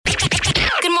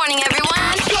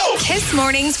Kiss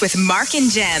Mornings with Mark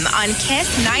and Jem on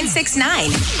Kiss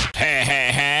 969.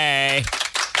 Hey.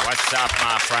 What's up,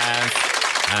 my friends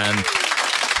and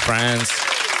friends?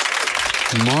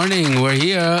 Morning, we're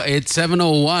here. It's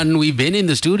 7:01. We've been in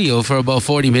the studio for about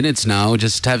 40 minutes now,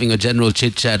 just having a general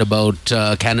chit-chat about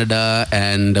Canada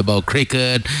and about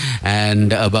cricket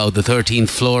and about the 13th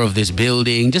floor of this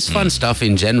building. Just fun stuff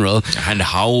in general. And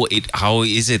how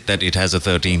is it that it has a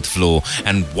 13th floor?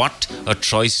 And what a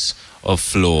choice of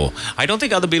floor. I don't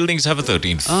think other buildings have a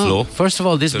 13th floor. First of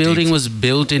all, this 13th. building was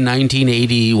built in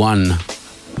 1981.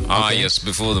 Okay. Yes,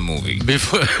 before the movie.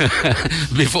 Before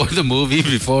the movie,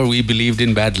 before we believed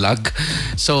in bad luck.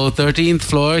 So 13th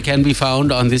floor can be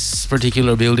found on this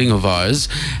particular building of ours.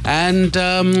 And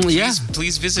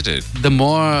Please visit it. the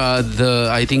more,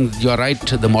 I think you're right,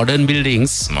 the modern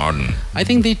buildings, Modern. I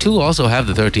think they too also have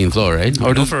the 13th floor, right?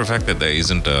 I know for a fact that there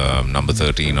isn't a number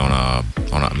 13 in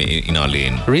our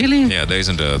lane. Really? Yeah, there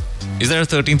isn't a... Is there a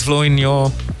 13th floor in your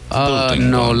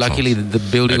building? No, Oh, luckily the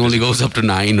building That only is goes up to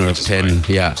 9 or 10. fine.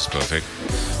 Yeah. That's perfect.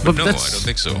 But No, I don't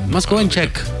think so. Must go I and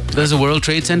don't check. Does the World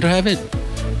Trade Center have it?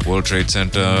 World Trade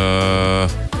Center...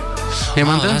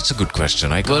 Hemanta? that's a good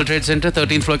question. I can't... World Trade Center,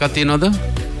 13th floor katti another?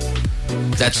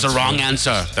 That's the wrong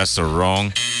answer. That's the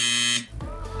wrong...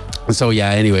 So yeah,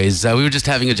 anyways, we were just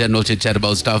having a general chit-chat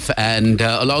about stuff, and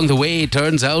along the way, it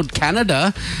turns out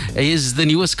Canada is the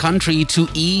newest country to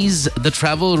ease the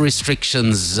travel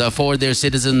restrictions for their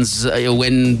citizens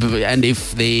when and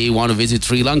if they want to visit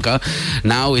Sri Lanka.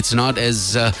 Now it's not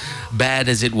as bad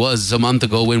as it was a month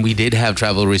ago when we did have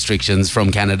travel restrictions from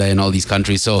Canada and all these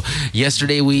countries. So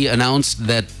yesterday we announced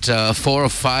that 4 or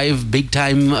 5 big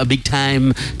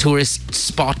time tourist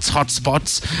spots, hot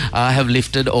spots, have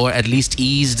lifted or at least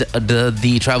eased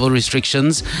the travel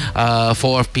restrictions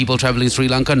for people traveling Sri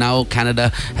Lanka. Now Canada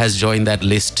has joined that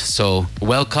list. So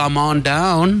welcome on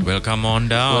down. Welcome on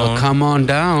down. Welcome on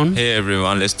down. Hey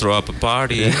everyone, let's throw up a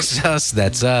party. That's us.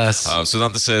 That's us.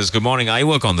 Sudhanta says, good morning, I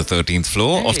work on the 13th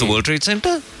floor of the Hey. World Trade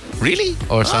Center. Really?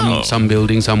 Or some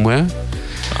building somewhere.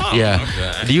 Oh, Yeah.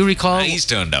 okay. Do you recall? He's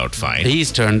turned out fine.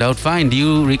 He's turned out fine. Do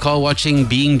you recall watching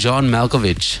Being John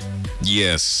Malkovich?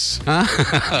 Yes.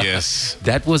 Yes.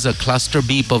 That was a cluster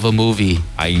beep of a movie.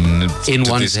 In to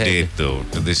one's this head. date, though,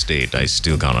 to this date, I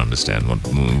still can't understand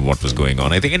what was going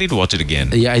on. I think I need to watch it again.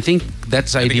 Yeah, I think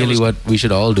that's think it ideally was- what we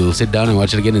should all do. Sit down and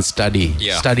watch it again and study.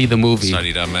 Yeah. Study the movie. Study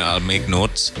it. I'll make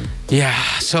notes. Yeah.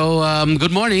 So,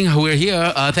 good morning. We're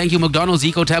here. Thank you, McDonald's,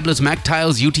 Eco Tablets, Mac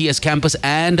Tiles, UTS Campus,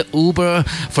 and Uber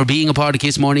for being a part of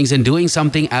Kiss Mornings and doing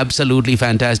something absolutely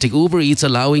fantastic. Uber Eats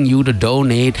allowing you to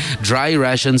donate dry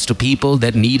rations to people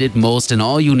that need it most, and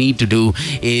all you need to do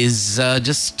is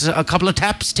just a couple of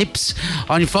tips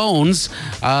on your phones,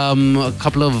 a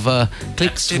couple of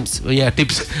clicks. Tips. Yeah,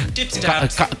 tips. Tips, A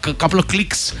taps. couple of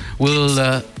clicks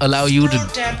will allow you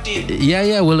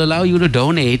to. Will allow you to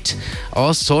donate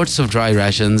all sorts of dry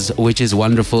rations, which is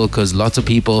wonderful because lots of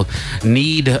people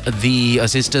need the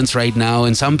assistance right now,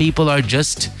 and some people are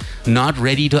just not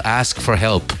ready to ask for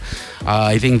help.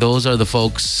 I think those are the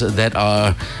folks that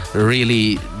are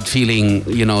really feeling,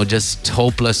 just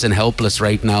hopeless and helpless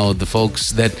right now. The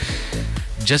folks that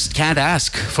just can't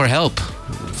ask for help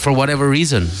for whatever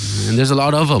reason, and there's a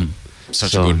lot of them.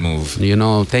 Such a good move.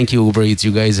 Thank you, Uber Eats.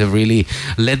 You guys have really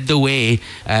led the way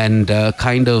and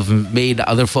kind of made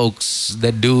other folks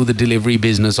that do the delivery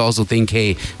business also think,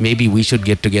 hey, maybe we should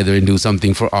get together and do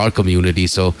something for our community.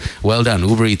 So well done,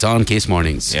 Uber Eats on Case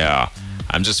Mornings. Yeah.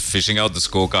 I'm just fishing out the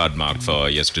scorecard, Mark, for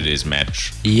yesterday's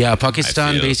match. Yeah, Pakistan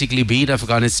I feel- basically beat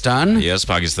Afghanistan Yes,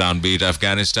 Pakistan beat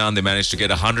Afghanistan. They managed to get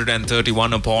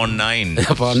 131 upon 9.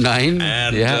 upon 9.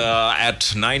 And at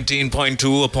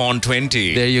 19.2 upon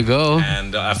 20. There you go.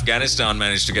 And Afghanistan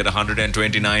managed to get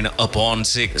 129 upon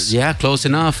 6. Yeah, close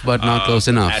enough, but not close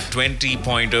enough. At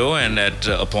 20.0 and at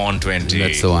upon 20.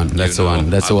 That's the one, that's You the one,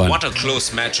 that's the one. What a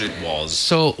close match it was.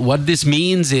 So what this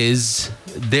means is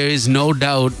there is no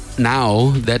doubt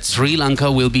now that Sri Lanka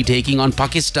will be taking on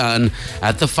Pakistan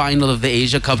at the final of the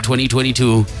Asia Cup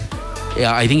 2022.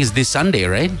 Yeah, I think it's this Sunday,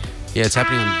 right? Yeah, it's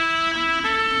happening on...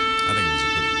 I think it was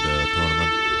a good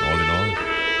tournament, all in all.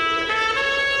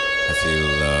 I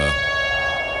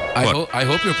feel... What? I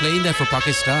hope you're playing that for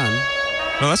Pakistan.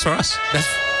 No, that's for us. That's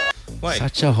Why?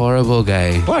 such a horrible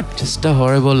guy. What? Just a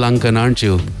horrible Lankan, aren't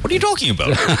you? What are you talking about?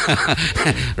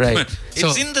 Right.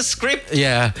 It's in the script.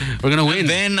 Yeah, we're gonna win.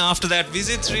 Then after that,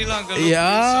 visit Sri Lanka. Look,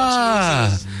 Yeah.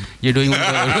 such losers. You're doing one of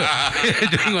the, you're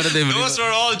doing one of them Those were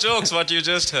all jokes, what you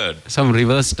just heard. some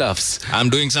reverse stuffs. I'm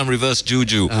doing some reverse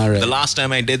juju. All right. The last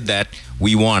time I did that,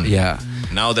 we won. Yeah.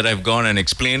 Now that I've gone and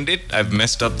explained it, I've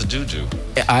messed up the juju.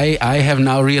 I have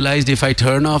now realized if I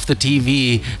turn off the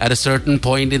TV at a certain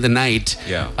point in the night,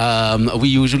 we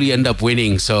usually end up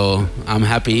winning. So I'm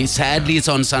happy. Sadly, it's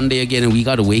on Sunday again, and we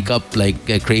got to wake up like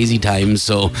at crazy times.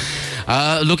 So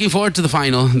looking forward to the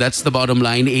final. That's the bottom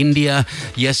line. India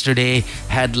yesterday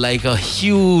had like a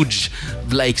huge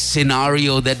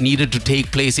scenario that needed to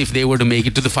take place if they were to make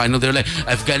it to the final. They're like,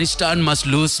 Afghanistan must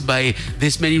lose by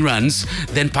this many runs,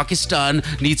 then Pakistan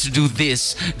needs to do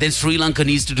this, then Sri Lanka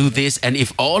needs to do this, and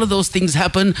if all of those things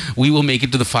happen, we will make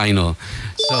it to the final.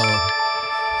 So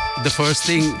the first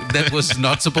thing that was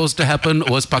not supposed to happen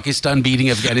was Pakistan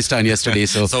beating Afghanistan yesterday.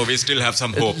 So we still have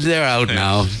some hope. They're out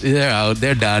now. They're out.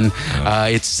 They're done.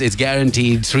 It's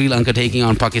guaranteed. Sri Lanka taking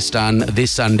on Pakistan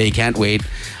this Sunday. Can't wait.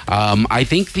 I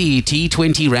think the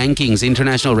T20 rankings,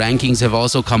 international rankings, have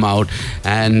also come out,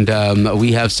 and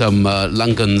we have some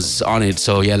Lankans on it.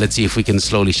 So yeah, let's see if we can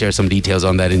slowly share some details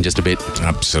on that in just a bit.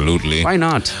 Absolutely. Why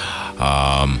not?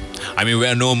 I mean,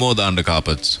 we're no more the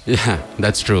undercarpets. Yeah,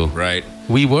 that's true. Right.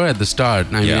 We were at the start.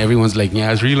 I mean, everyone's like,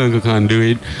 yeah, Sri Lanka can't do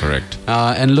it. Correct.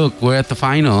 And look, we're at the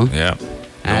final. Yeah.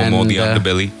 No more the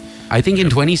underbelly. I think in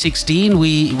 2016,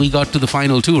 we got to the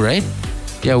final too, right?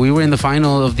 Yeah, we were in the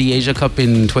final of the Asia Cup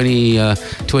in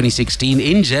 2016.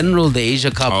 In general, the Asia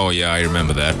Cup. Oh yeah, I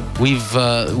remember that.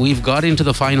 We've got into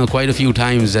the final quite a few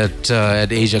times at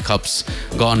Asia Cups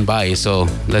gone by. So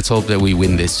let's hope that we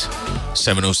win this.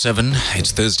 7:07.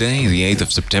 It's Thursday, the 8th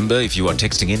of September. If you are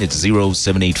texting in, it's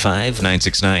 0785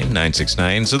 969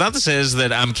 969. So that says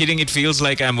that I'm kidding. It feels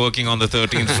like I'm working on the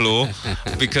 13th floor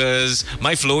because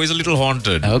my floor is a little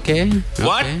haunted. Okay.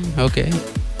 What? Okay.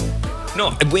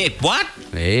 No, wait, what?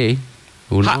 Hey,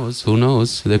 who knows? Who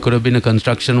knows? There could have been a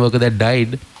construction worker that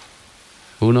died.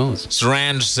 Who knows?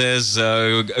 Sranj says,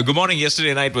 good morning.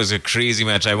 Yesterday night was a crazy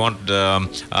match. I want,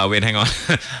 wait, hang on.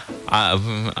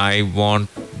 I want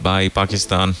by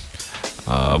Pakistan.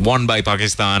 Won by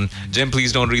Pakistan. Jem,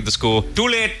 please don't read the score. Too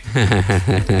late.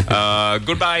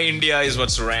 Goodbye, India is what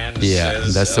Saran says. Yeah,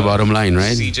 that's the bottom line,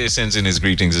 right? CJ sends in his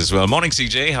greetings as well. Morning,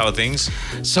 CJ. How are things?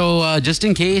 So, just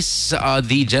in case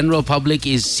the general public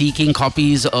is seeking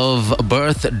copies of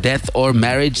birth, death, or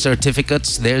marriage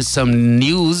certificates, there's some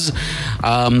news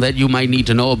that you might need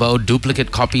to know about.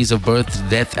 Duplicate copies of birth,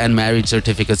 death, and marriage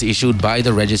certificates issued by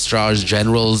the Registrar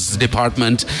General's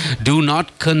Department do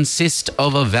not consist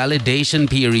of a validation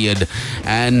period,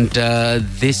 and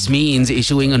this means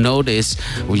issuing a notice.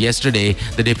 Yesterday,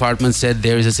 the department said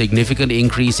there is a significant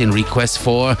increase in requests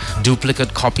for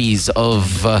duplicate copies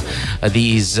of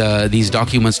these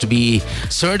documents to be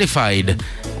certified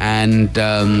and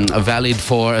valid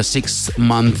for a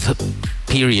 6-month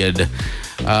period.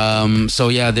 So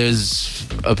yeah, there's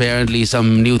apparently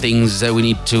some new things that we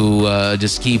need to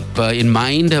just keep in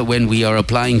mind when we are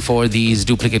applying for these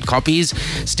duplicate copies,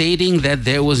 stating that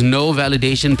there was no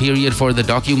validation period for the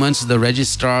documents. The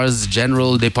Registrar's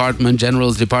General's Department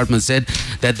said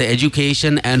that the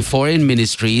Education and Foreign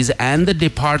Ministries and the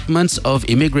Departments of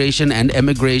Immigration and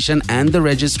Emigration and the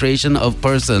Registration of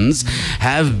Persons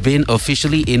have been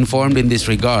officially informed in this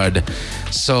regard.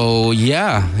 So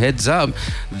yeah, heads up.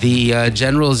 The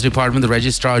the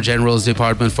Registrar General's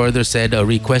Department further said a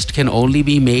request can only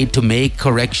be made to make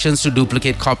corrections to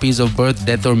duplicate copies of birth,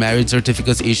 death, or marriage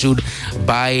certificates issued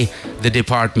by the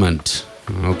department.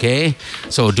 Okay,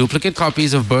 so duplicate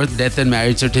copies of birth, death, and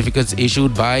marriage certificates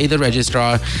issued by the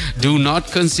registrar do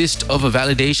not consist of a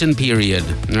validation period,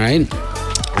 right?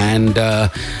 And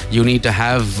you need to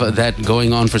have that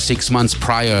going on for 6 months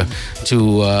prior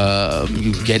to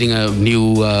getting a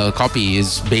new copy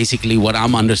is basically what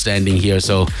I'm understanding here.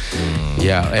 So,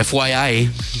 yeah, FYI,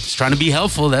 just trying to be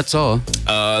helpful, that's all.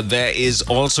 There is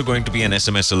also going to be an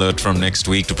SMS alert from next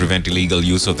week to prevent illegal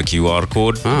use of the QR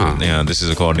code. Yeah, this is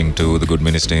according to the good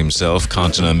minister himself,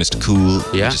 Kanchana, Mr. Cool,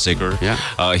 Sekhar.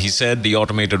 Yeah. He said the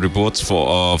automated reports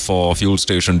for fuel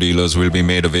station dealers will be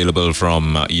made available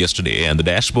from yesterday, and the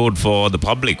dashboard for the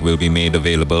public will be made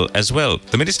available as well.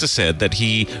 The minister said that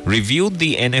he reviewed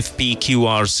the NFP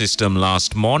QR system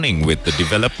last morning with the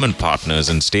development partners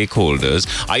and stakeholders.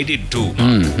 I did too.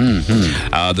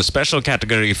 The special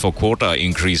category for quota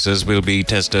increases will be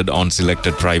tested on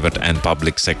selected private and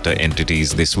public sector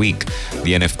entities this week.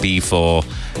 The NFP for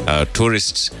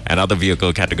tourists and other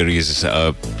vehicle categories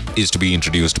is to be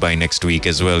introduced by next week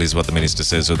as well, is what the minister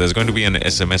says. So there's going to be an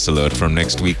SMS alert from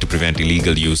next week to prevent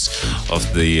illegal use of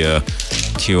the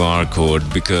QR code,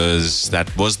 because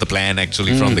that was the plan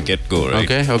actually from the get-go,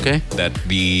 right? Okay. That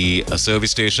the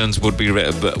service stations would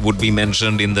be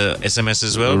mentioned in the SMS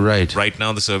as well. Right. Right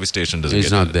now, the service station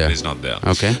It's not there. It's not there.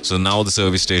 Okay. So now the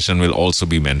service station will also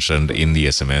be mentioned in the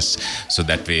SMS. So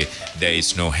that way, there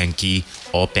is no hanky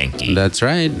or panky. That's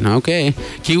right. Okay.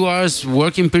 QR's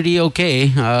working pretty okay.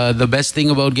 The best thing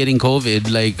about getting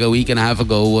COVID like a week and a half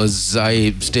ago was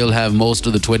I still have most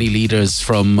of the 20 liters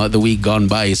from the week gone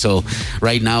by. So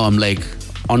right now I'm like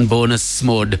on bonus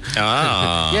mode.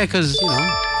 Yeah, because,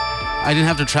 I didn't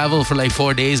have to travel for like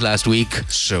 4 days last week.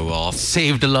 Show off.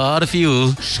 Saved a lot of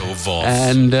fuel. Show off.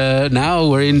 And now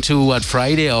we're into,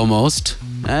 Friday almost.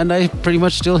 And I pretty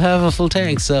much still have a full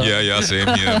tank, so... Yeah, same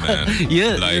here, man.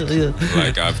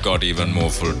 Like I've got even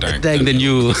more full tank than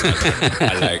you.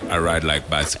 I ride like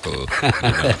bicycle.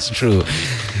 That's true.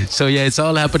 So yeah, it's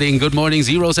all happening. Good morning,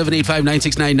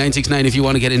 0785-969-969 if you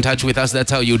want to get in touch with us.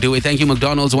 That's how you do it. Thank you,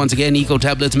 McDonald's, once again, Eco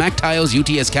Tablets, Mac Tiles,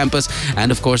 UTS Campus,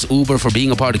 and of course, Uber for being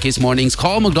a part of Kiss Mornings.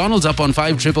 Call McDonald's up on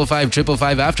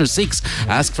 555-555 after 6.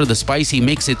 Ask for the spicy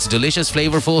mix. It's delicious,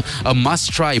 flavorful, a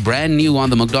must-try, brand new on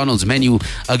the McDonald's menu.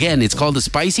 Again, it's called the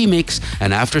Spicy Mix,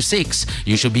 and after 6,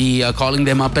 you should be calling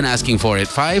them up and asking for it.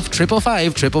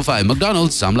 555-555.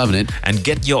 McDonald's, I'm loving it. And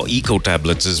get your Eco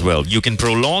Tablets as well. You can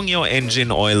prolong your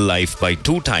engine oil life by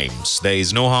 2 times. There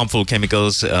is no harmful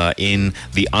chemicals in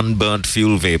the unburnt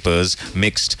fuel vapors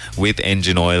mixed with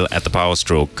engine oil at the power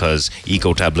stroke, because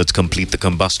Eco Tablets complete the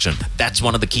combustion. That's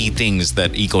one of the key things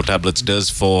that Eco Tablets does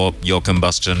for your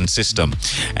combustion system.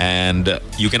 And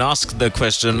you can ask the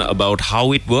question about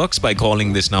how it works by calling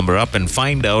this number up and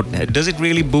find out, does it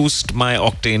really boost my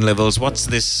octane levels? What is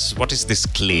this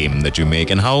claim that you make,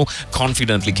 and how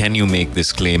confidently can you make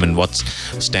this claim, and what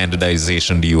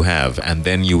standardization do you have? And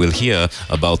then you will hear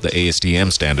about the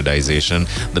ASTM standardization.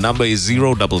 The number is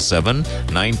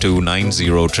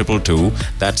 077-9290-222.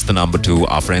 That's the number to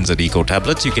our friends at Eco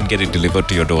Tablets. You can get it delivered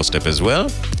to your doorstep as well.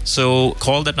 So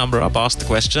call that number up, ask the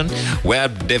question. We're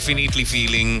definitely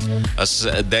feeling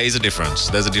there is a difference.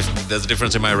 There's a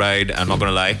difference in my ride. I'm not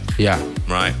gonna lie. Yeah.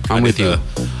 Right. I'm with you.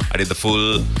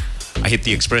 I hit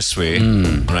the expressway,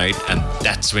 right? And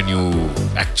that's when you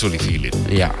actually feel it.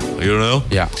 Yeah.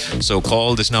 Yeah. So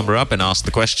call this number up and ask the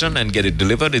question and get it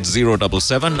delivered. It's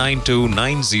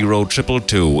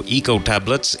 077-9290-222. Eco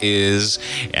Tablets is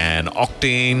an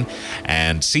octane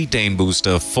and cetane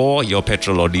booster for your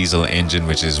petrol or diesel engine,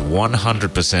 which is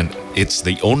 100%. It's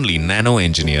the only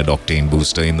nano-engineered octane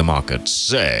booster in the market.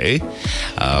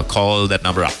 Call that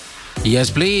number up.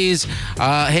 Yes, please.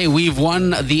 Hey, we've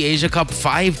won the Asia Cup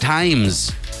 5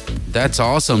 times. That's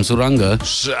awesome, Suranga.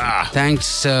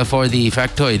 Thanks for the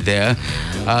factoid there.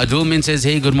 Dulmin says,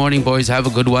 hey, good morning, boys. Have a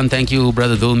good one. Thank you,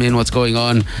 brother Dulmin. What's going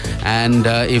on? And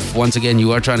if, once again,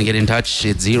 you are trying to get in touch,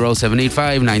 it's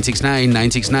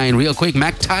 0785-969-969. Real quick,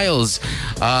 Mac Tiles.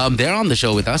 They're on the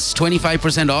show with us.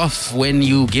 25% off when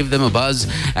you give them a buzz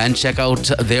and check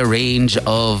out their range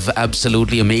of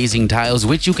absolutely amazing tiles,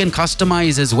 which you can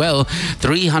customize as well.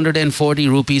 340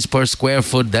 rupees per square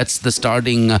foot. That's the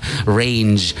starting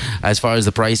range as far as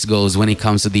the price goes when it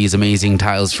comes to these amazing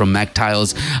tiles from Mac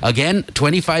Tiles. Again,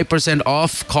 25%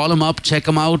 off. Call them up, check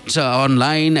them out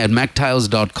online at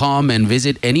mactiles.com and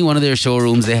visit any one of their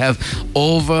showrooms. They have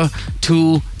over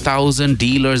 2,000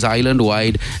 dealers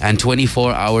island-wide and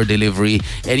 24-hour delivery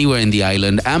anywhere in the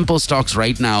island. Ample stocks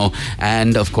right now,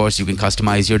 and of course you can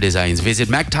customize your designs. Visit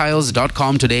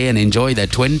mactiles.com today and enjoy that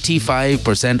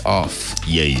 25% off.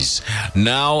 Yes.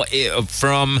 Now,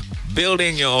 from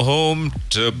building your home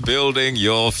to building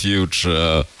your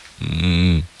future.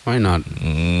 Why not?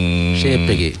 Shape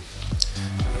Piggy.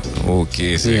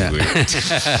 Okay, segue.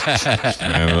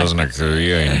 It wasn't a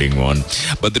career-ending one,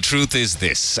 but the truth is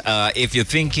this: if you're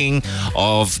thinking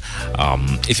of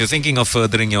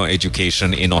furthering your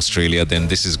education in Australia, then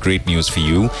this is great news for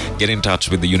you. Get in touch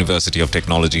with the University of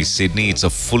Technology, Sydney. It's a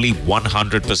fully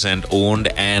 100% owned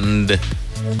and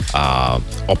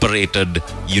operated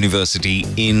university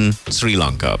in Sri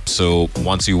Lanka. So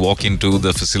once you walk into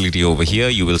the facility over here,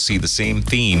 you will see the same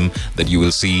theme that you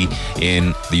will see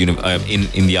in the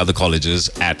in the other colleges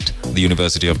at the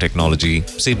University of Technology,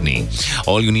 Sydney.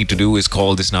 All you need to do is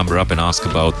call this number up and ask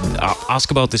about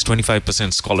this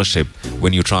 25% scholarship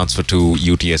when you transfer to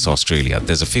UTS Australia.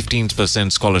 There's a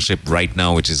 15% scholarship right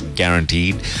now, which is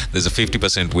guaranteed. There's a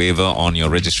 50% waiver on your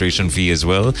registration fee as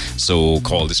well. So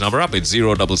call this number up. It's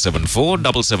 0774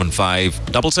 775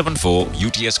 774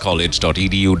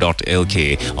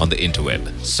 utscollege.edu.lk on the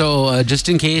interweb. So just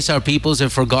in case our peoples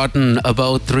have forgotten,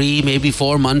 about 3, maybe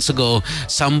 4 months ago,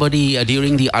 somebody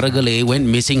during the Aragale went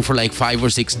missing for like 5 or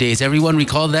 6 days. Everyone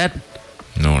recall that?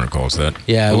 No one recalls that.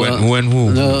 Yeah, Who and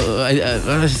who?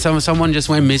 No, someone just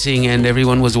went missing, and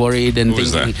everyone was worried and Who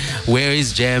is thinking, "Where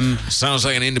is Jem? Sounds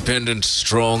like an independent,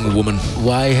 strong woman.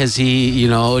 Why has he,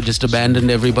 just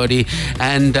abandoned everybody?"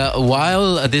 And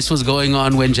while this was going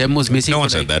on, when Jem was missing, No one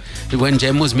said that. When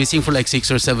Jem was missing for like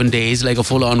 6 or 7 days, like a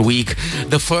full-on week,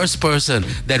 the first person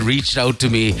that reached out to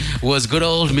me was good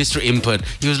old Mr. Input.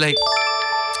 He was like,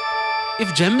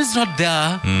 if Jem is not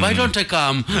there, why don't I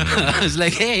come? I was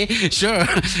like, hey, sure.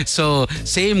 So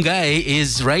same guy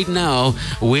is right now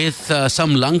with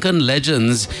some Lankan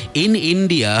legends in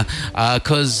India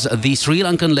because the Sri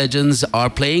Lankan legends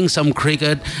are playing some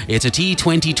cricket. It's a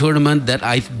T20 tournament that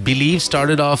I believe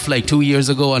started off like 2 years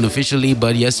ago unofficially,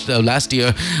 but last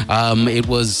year it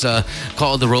was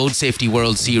called the Road Safety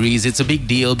World Series. It's a big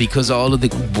deal because all of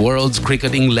the world's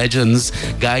cricketing legends,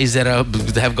 guys that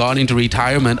have gone into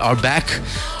retirement, are back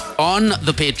on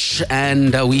the pitch,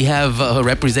 and we have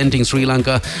representing Sri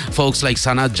Lanka folks like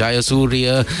Sanath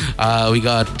Jayasuriya, we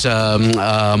got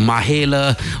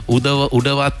Mahela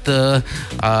Udavatta,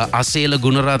 Asela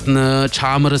Gunaratna,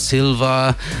 Chamara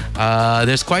Silva.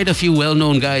 There's quite a few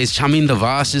well-known guys. Chaminda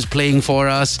Vas is playing for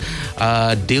us,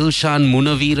 Dilshan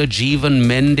Munavira, Jeevan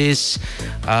Mendes,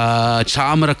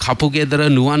 Chamara Kapugedara,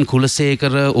 Nuwan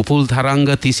Kulasekara, Upul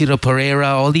Tharanga, Tisira Pereira.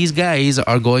 All these guys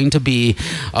are going to be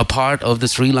a part of the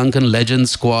Sri Lankan legend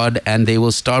squad, and they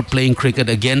will start playing cricket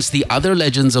against the other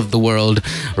legends of the world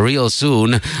real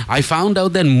soon. I found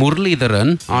out that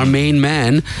Muralidharan, our main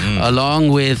man, along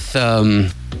with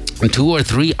 2 or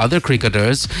 3 other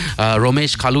cricketers,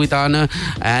 Romesh Kaluitana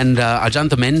and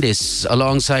Ajanta Mendes,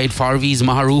 alongside Farviz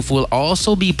Maharoof, will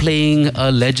also be playing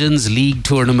a Legends League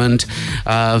tournament,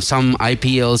 some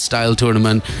IPL style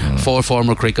tournament for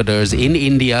former cricketers in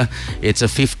India. It's a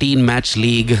 15-match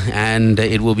league, and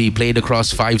it will be played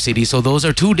across 5 cities. So those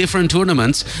are 2 different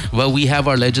tournaments where we have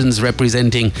our legends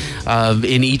representing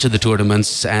in each of the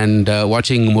tournaments, and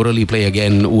watching Murali play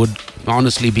again would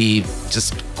honestly be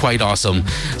just quite awesome.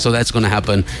 So that's going to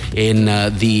happen in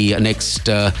the next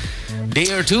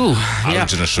day or 2.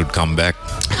 Arjuna should come back.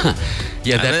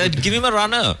 Yeah, give him a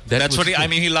runner. That's what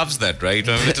would- he loves that, right?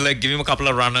 Like, give him a couple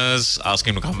of runners, ask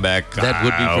him to come back. That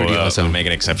would be pretty awesome. We'll make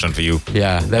an exception for you.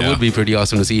 that would be pretty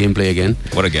awesome to see him play again.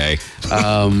 What a guy.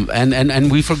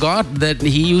 And we forgot that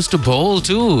he used to bowl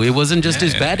too. It wasn't just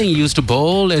his batting. He used to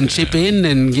bowl and chip in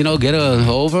and get a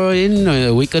over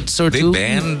in wickets or They 2.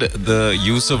 banned the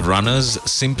use of runners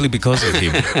simply because of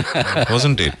him,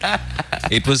 wasn't it?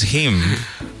 It was him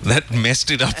that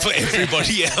messed it up for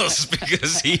everybody else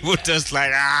because he would just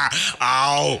like,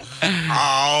 ow,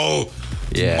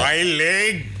 Yeah. my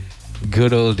leg,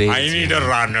 Good old days. I need a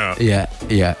runner. Yeah.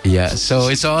 So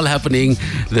it's all happening.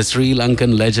 The Sri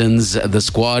Lankan legends, the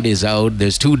squad is out.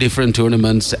 There's 2 different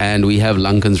tournaments, and we have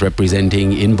Lankans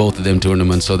representing in both of them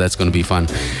tournaments, so that's going to be fun.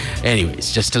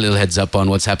 Anyways, just a little heads up on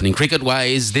what's happening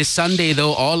cricket-wise. This Sunday,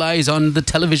 though, all eyes on the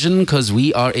television because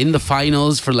we are in the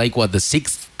finals for the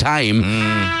 6th time.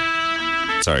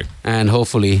 Sorry. And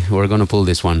hopefully we're going to pull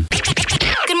this one.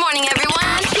 Good morning, everyone.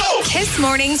 Kiss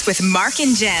Mornings with Mark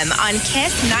and Jem on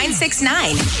Kiss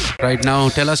 969. Right now,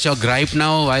 tell us your gripe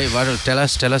now. Tell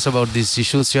us about these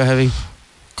issues you're having.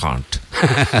 Can't.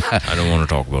 I don't want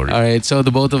to talk about it. All right, so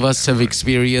the both of us have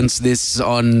experienced this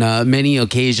on many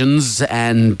occasions,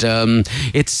 and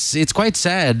it's quite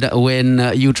sad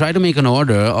when you try to make an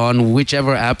order on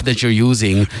whichever app that you're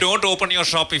using. Don't open your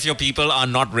shop if your people are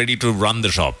not ready to run the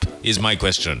shop, is my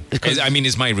question.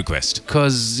 Is my request.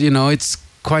 Because, it's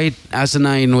quite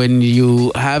asinine when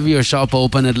you have your shop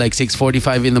open at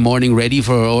 6:45 in the morning ready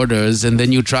for orders, and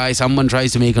then someone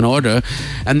tries to make an order,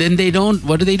 and then they don't.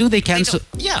 What do? They cancel.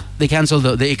 They cancel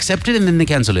they accept it and then they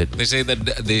cancel it. They say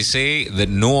that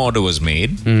no order was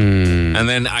made, and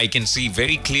then I can see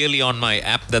very clearly on my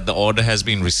app that the order has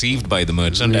been received by the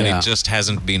merchant and it just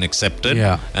hasn't been accepted.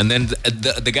 Yeah. And then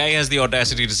the guy has the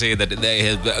audacity to say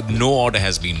that no order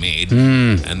has been made,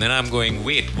 and then I'm going,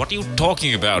 wait, what are you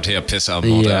talking about here, piss out?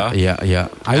 Yeah.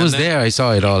 I was there. I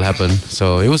saw it all happen.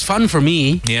 So it was fun for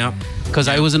me. Yeah. Because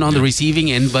I wasn't on the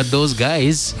receiving end, but those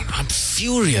guys I'm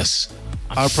furious.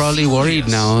 are probably worried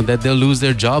now that they'll lose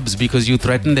their jobs because you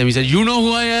threatened them. He said, "You know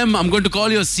who I am? I'm going to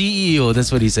call your CEO."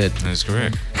 That's what he said. That's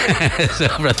correct. So,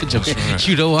 Brother Joey,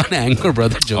 you don't want to anger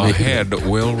Brother Joey. Our head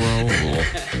will roll.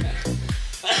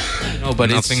 No, No, but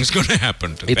nothing's going to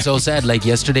happen to it's them. so sad. Like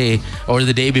yesterday or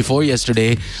the day before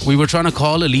yesterday, we were trying to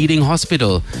call a leading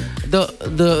hospital.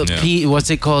 What's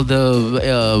it called? What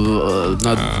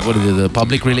is it? The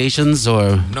public relations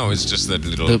or No, it's just that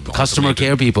little the customer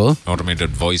care people. automated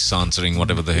voice answering,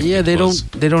 whatever the heck. Yeah, they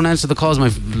don't answer the calls. My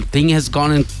thing has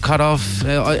gone and cut off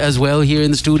as well here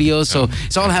in the studio. So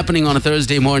it's all happening on a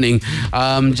Thursday morning.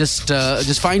 Just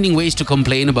finding ways to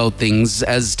complain about things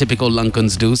as typical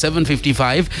Lankans do.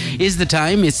 7:55 is the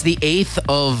time. It's the 8th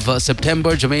of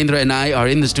September. Jamendra and I are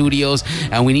in the studios,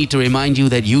 and we need to remind you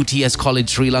that UTS College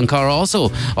Sri Lanka are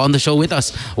also on the show with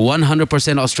us.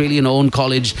 100% Australian-owned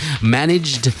college,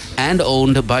 managed and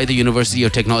owned by the University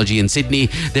of Technology in Sydney.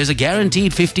 There's a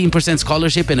guaranteed 15%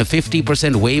 scholarship and a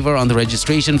 50% waiver on the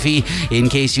registration fee. In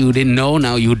case you didn't know,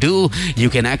 now you do. You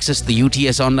can access the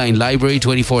UTS online library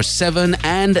 24/7,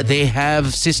 and they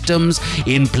have systems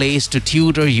in place to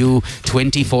tutor you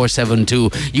 24/7 too.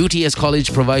 UTS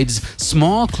College provides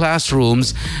small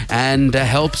classrooms and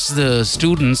helps the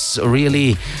students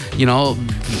really,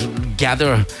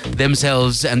 gather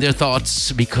themselves and their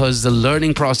thoughts, because the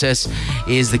learning process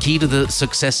is the key to the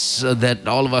success that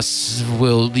all of us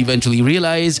will eventually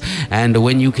realize. And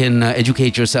when you can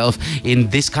educate yourself in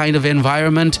this kind of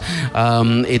environment,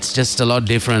 it's just a lot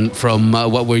different from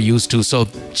what we're used to. So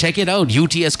check it out.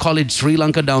 UTS College Sri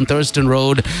Lanka down Thurston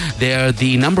Road. They're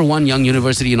the number 1 young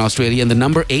university in Australia and the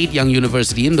number 8 young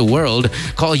university in the world.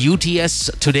 Call UTS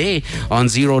today on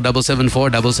 0774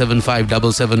 775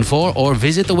 774 or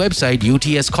visit the website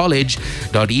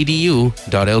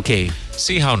utscollege.edu.lk.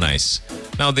 See how nice.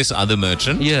 Now this other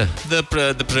merchant,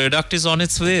 the product is on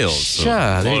its way also.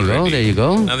 Sure, there you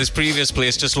go. Now this previous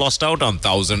place just lost out on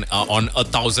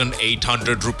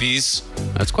 1,800 rupees.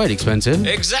 That's quite expensive.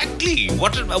 Exactly.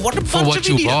 What a bunch for what of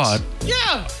you idiots. bought.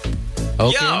 Yeah.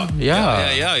 Okay.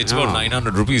 Yeah. It's about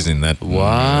 900 rupees in that.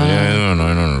 Wow. Yeah,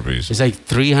 900 rupees. It's like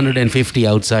 350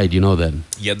 outside, then.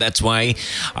 Yeah, that's why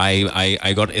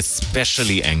I got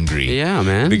especially angry. Yeah,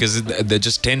 man. Because they're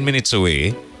just 10 minutes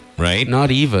away, right? Not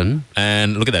even.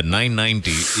 And look at that,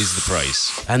 990 is the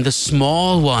price. And the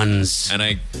small ones. And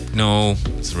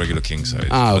it's a regular king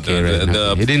size. Okay, right.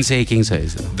 You didn't say king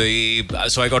size.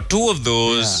 So I got 2 of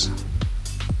those.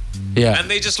 Yeah. And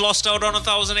they just lost out on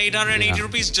 1,880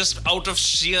 rupees just out of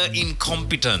sheer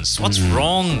incompetence. What's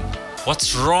wrong?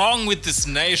 What's wrong with this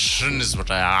nation is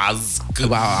what I ask.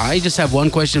 Wow, I just have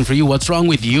one question for you. What's wrong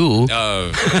with you?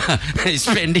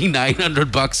 Spending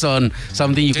 $900 on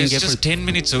something you can get just for 10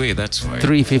 minutes away, that's why.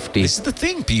 $350. This is the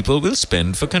thing, people will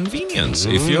spend for convenience.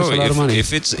 That's a lot of money.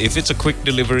 If it's a quick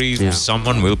delivery,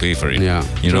 someone will pay for it. Yeah.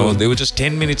 They were just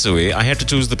 10 minutes away. I had to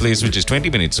choose the place which is 20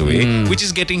 minutes away, which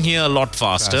is getting here a lot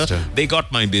faster. They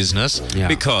got my business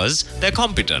because they're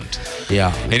competent.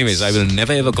 Yeah. Anyways, I will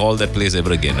never ever call that place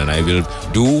ever again, and I will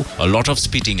do a lot of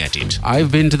spitting at it.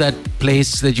 I've been to that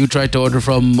place that you tried to order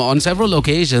from on several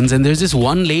occasions, and there's this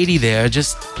one lady there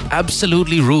just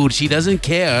absolutely rude. She doesn't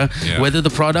care whether the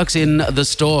products in the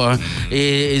store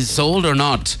is sold or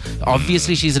not.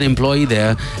 Obviously, she's an employee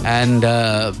there, and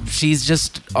she's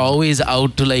just always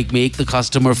out to make the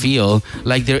customer feel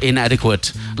like they're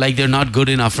inadequate, like they're not good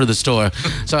enough for the store.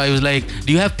 So I was like,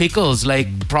 do you have pickles,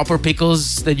 like proper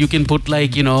pickles that you can put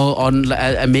on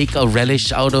make a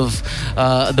relish out of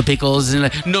the pickles? And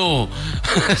no.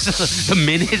 So the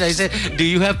minute I said, do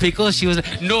you have pickles? She was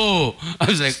like, no. I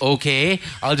was like, okay,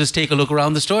 I'll just take a look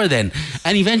around the store then.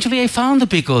 And eventually I found the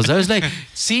pickles. I was like,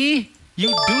 see, you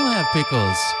do have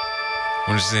pickles.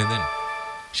 What did she say then?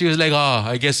 She was like, oh,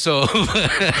 I guess so.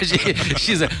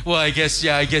 She's like, well, I guess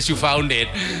you found it.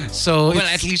 So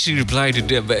at least she replied,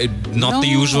 not the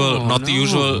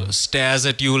usual stares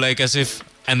at you like as if,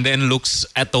 and then looks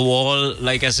at the wall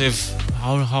like as if,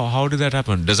 how did that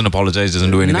happen? Doesn't apologize, doesn't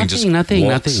do anything, nothing.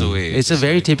 Away. It's a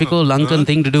very typical Lankan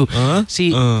thing to do.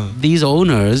 See, these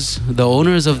owners, the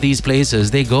owners of these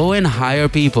places, they go and hire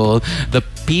people. The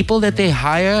people that they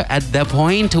hire at the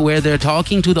point where they're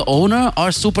talking to the owner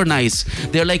are super nice.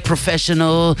 They're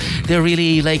professional. They're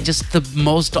really just the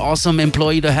most awesome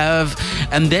employee to have.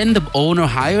 And then the owner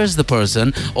hires the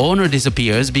person. Owner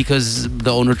disappears because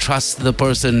the owner trusts the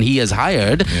person he has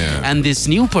hired. Yeah. And this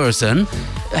new person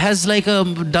has a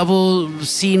double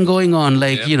scene going on,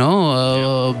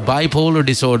 bipolar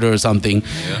disorder or something.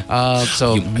 It's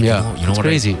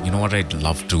crazy. You know what I'd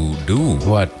love to do?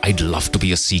 What? I'd love to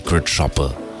be a secret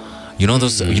shopper. You know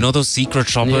those secret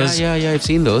shoppers? Yeah, I've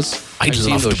seen those. I'd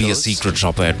seen love to those be a shows. secret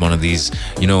shopper at one of these.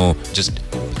 Just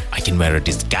I can wear a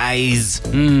disguise.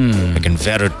 I can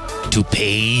wear a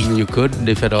toupee, You could,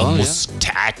 if at a all. Yeah.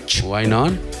 mustache, Why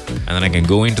not? and then I can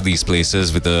go into these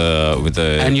places with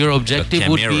a And your objective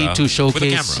would be camera. to With a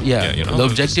showcase. camera. The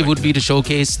objective would be to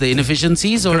showcase the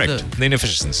inefficiencies or Correct. The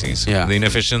inefficiencies. Yeah. The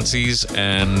inefficiencies,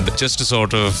 and just to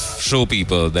sort of show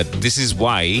people that this is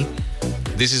why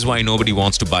nobody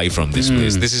wants to buy from this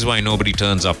place. This is why nobody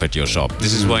turns up at your shop.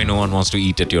 This is why no one wants to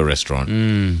eat at your restaurant.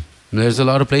 There's a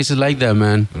lot of places like that,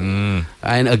 man.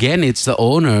 And again, it's the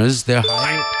owners. Golly,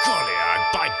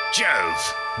 by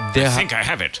Jove. They're I think I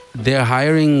have it. they're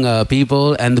hiring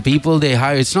people, and the people they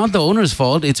hire, it's not the owner's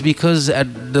fault. It's because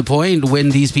at the point when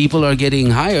these people are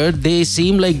getting hired, they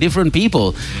seem like different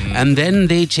people, and then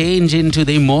they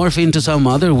morph into some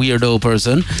other weirdo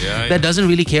person that doesn't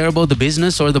really care about the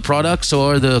business or the products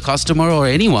or the customer or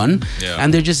anyone,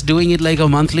 and they're just doing it like a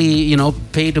monthly,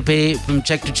 pay to pay,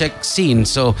 check to check scene.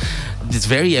 So it's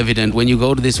very evident when you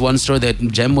go to this one store that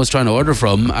Jem was trying to order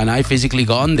from, and I physically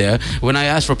gone there. When I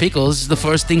asked for pickles, the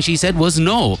first thing she said was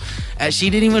no. She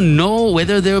didn't even know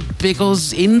whether there were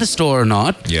pickles in the store or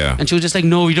not. Yeah. And she was just like,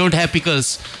 no, we don't have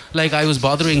pickles. Like I was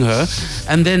bothering her.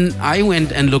 And then I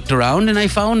went and looked around and I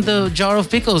found the jar of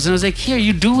pickles. And I was like, here,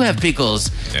 you do have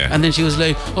pickles. Yeah. And then she was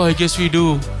like, oh, I guess we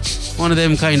do. One of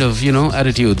them kind of,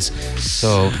 attitudes.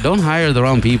 So don't hire the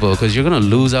wrong people because you're going to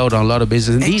lose out on a lot of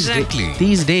business. And Exactly.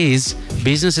 These days,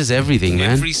 business is everything,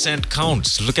 man. Every cent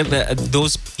counts. Look at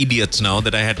those idiots now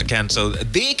that I had to cancel.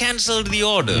 They cancelled the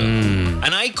order.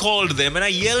 And I called them and I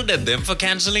yelled at them for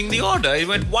cancelling the order. I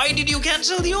went, why did you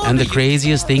cancel the order? And the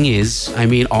craziest thing is,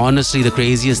 honestly, the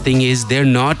craziest thing is they're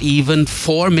not even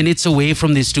 4 minutes away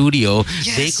from the studio.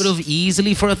 Yes. They could have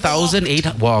easily for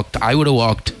 1,800 walked. I would have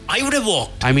walked. I would have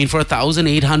walked. For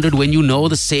 1,800, when you know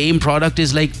the same product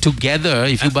is like together,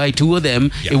 if you buy two of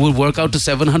them, it will work out to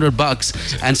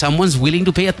 $700. And someone's willing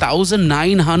to pay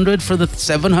 1,900 for the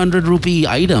 700 rupee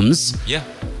items. Yeah.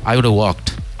 I would have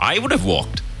walked. I would have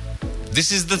walked.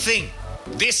 This is the thing.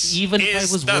 This Even is if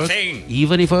I was the thing.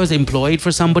 even if I was employed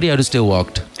for somebody, I'd have still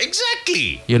walked.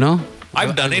 Exactly.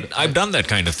 I've done it. I've done that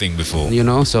kind of thing before.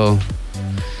 So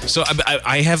So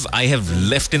I have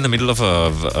left in the middle of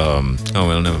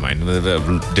never mind,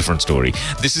 a different story.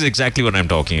 This is exactly what I'm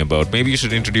talking about. Maybe you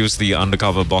should introduce the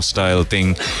undercover boss style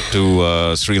thing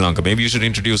to Sri Lanka. Maybe you should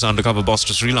introduce undercover boss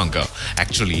to Sri Lanka.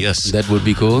 Actually, yes. that would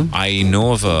be cool. I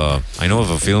know of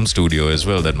a film studio as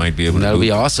well that might be able That'll to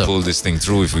be awesome. pull this thing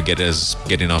through if we get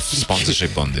enough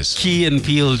sponsorship on this. Key and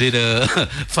Peele did a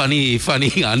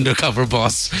funny undercover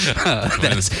boss.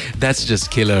 That's just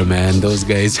killer, man. Those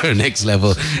guys are next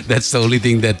level. That's the only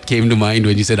thing that came to mind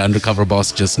when you said undercover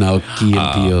boss just now. Key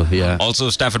and Peele, yeah. Also,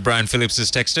 Stafford Brian Phillips is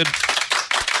texted.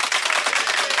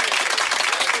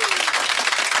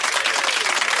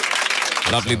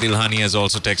 Lovely Dilhani has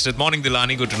also texted. Morning,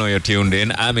 Dilhani. Good to know you're tuned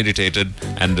in. I'm irritated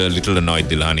and a little annoyed,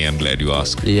 Dilhani. I'm glad you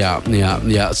asked.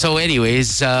 Yeah. So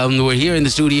anyways, we're here in the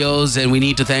studios and we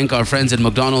need to thank our friends at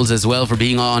McDonald's as well for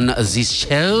being on this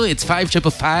show. It's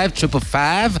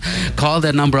 555-555. Call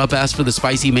that number up, ask for the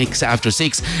spicy mix after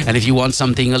 6. And if you want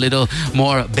something a little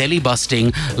more belly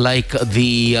busting like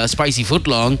the spicy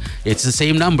footlong, it's the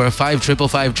same number,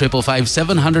 555-555,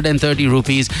 730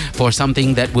 rupees for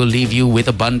something that will leave you with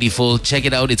a bundy full. Check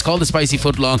it out. It's called the Spicy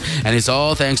Footlong, and it's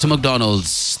all thanks to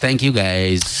McDonald's. Thank you,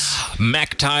 guys.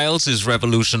 Mac Tiles is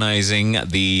revolutionizing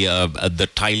the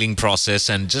tiling process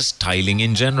and just tiling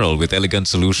in general with elegant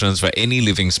solutions for any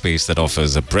living space that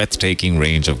offers a breathtaking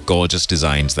range of gorgeous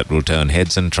designs that will turn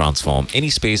heads and transform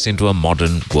any space into a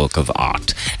modern work of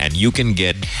art. And you can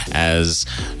get as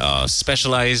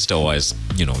specialized or as,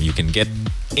 you can get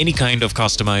any kind of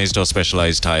customized or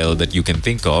specialized tile that you can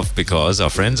think of because our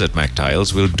friends at Mac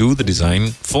Tiles will do the design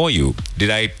for you. Did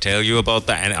I tell you about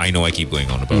that? And I know I keep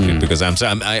going on about it because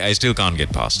I still can't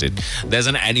get past it. There's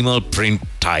an animal print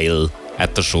tile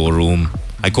at the showroom.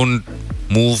 I couldn't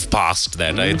move past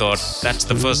that. I thought that's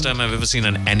the first time I've ever seen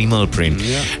an animal print,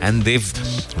 and they've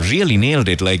really nailed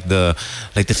it, like the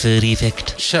fur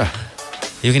effect. Sure.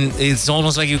 It's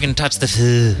almost like you can touch the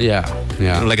fur. Yeah.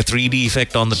 Like a 3D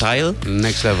effect on the tile.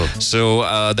 Next level.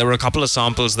 So there were a couple of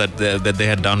samples that they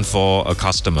had done for a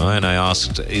customer, and I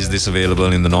asked, is this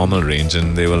available in the normal range?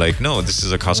 And they were like, no, this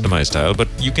is a customized tile, but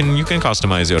you can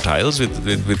customize your tiles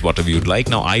with whatever you'd like.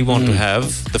 Now I want to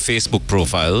have the Facebook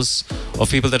profiles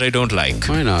of people that I don't like.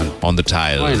 Why not? On the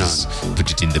tiles. Why not? Put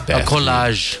it in the A bathroom.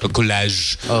 collage A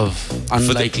collage of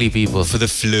unlikely people. for the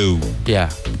flow.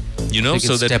 Yeah. You know, You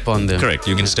can step on them. Correct.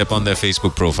 You can step on their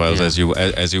Facebook profiles as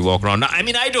you walk around. Now, I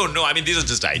mean, I don't know. I mean, these are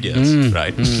just ideas,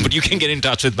 right? But you can get in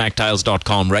touch with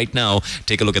MacTiles.com right now.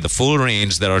 Take a look at the full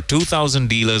range. There are 2,000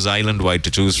 dealers island-wide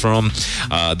to choose from.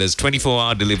 There's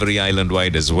 24-hour delivery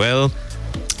island-wide as well.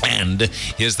 And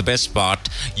here's the best part.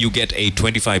 You get a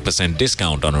 25%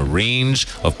 discount on a range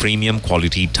of premium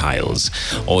quality tiles.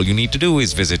 All you need to do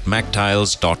is visit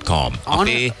MacTiles.com.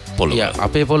 Ape Polo. Yeah,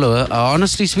 Ape Polo.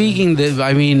 Honestly speaking,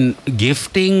 I mean,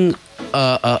 gifting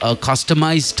a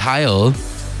customized tile,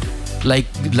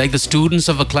 like the students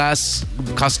of a class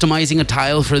customizing a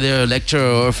tile for their lecturer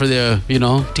or for their,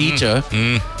 teacher,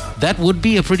 that would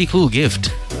be a pretty cool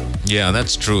gift. Yeah,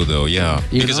 that's true though. Yeah.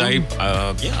 Because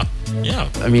Yeah.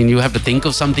 I mean, you have to think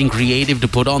of something creative to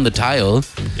put on the tile,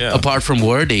 apart from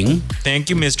wording. Thank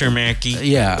you, Mr. Mackey.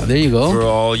 Yeah, there you go. For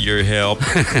all your help.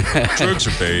 Drugs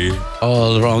are paid.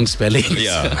 All wrong spellings.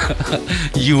 Yeah.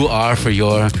 You are for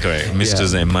your... Correct.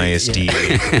 Mr.'s MIST.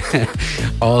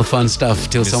 All fun stuff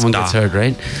till someone gets hurt,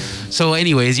 right? So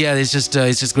anyways, it's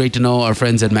just great to know our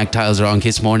friends at MacTiles are on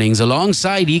Kiss Mornings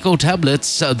alongside Eco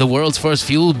Tablets, the world's first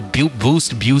fuel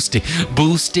boosting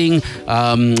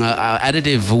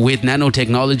additive with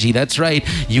nanotechnology. That's right.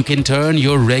 You can turn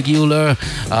your regular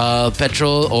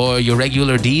petrol or your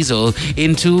regular diesel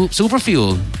into super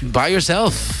fuel by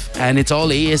yourself. And it's all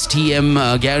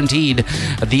ASTM guaranteed.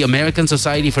 The American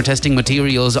Society for Testing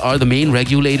Materials are the main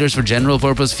regulators for general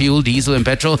purpose fuel, diesel and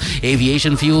petrol,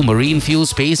 aviation fuel, marine fuel,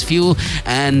 space fuel,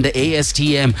 and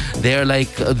ASTM. They're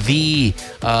like the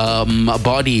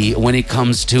body when it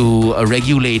comes to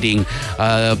regulating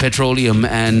petroleum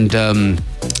and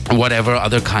whatever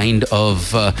other kind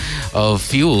of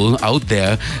fuel out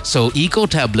there. So Eco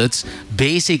Tablets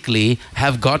basically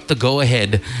have got the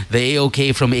go-ahead, the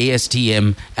AOK from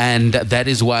ASTM, and that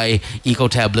is why Eco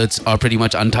Tablets are pretty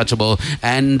much untouchable.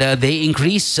 And they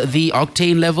increase the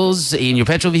octane levels in your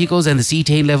petrol vehicles and the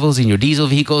cetane levels in your diesel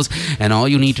vehicles. And all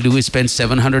you need to do is spend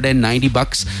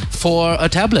 $790 for a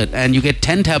tablet, and you get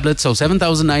 10 tablets, so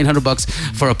 $7,900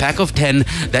 for a pack of 10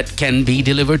 that can be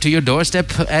delivered to your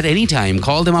doorstep at any time.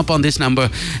 Call them up on this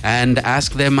number and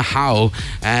ask them how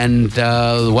and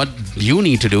what you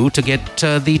need to do to get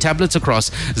the tablets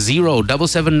across.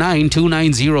 0779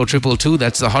 290 222.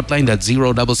 That's the hotline. That's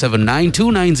 0779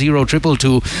 290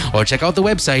 222. Or check out the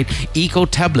website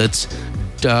ecotablets.lk.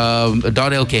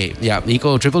 Yeah,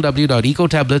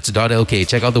 www.ecotablets.lk.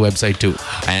 Check out the website too.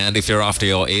 And if you're after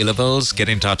your A-levels, get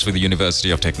in touch with the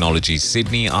University of Technology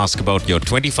Sydney. Ask about your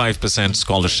 25%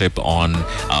 scholarship on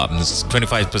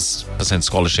 25%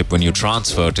 scholarship when you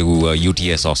transfer to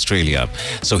UTS Australia.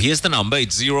 So here's the number.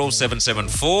 It's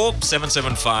 0774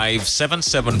 775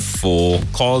 774.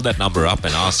 Call that number up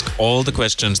and ask all the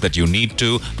questions that you need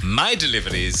to. My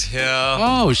delivery is here.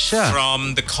 Oh, sure.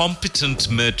 From the competent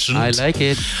merchant. I like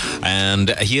it. And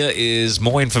here is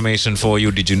more information for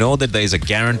you. Did you know that there is a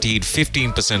guaranteed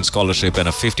 15% scholarship and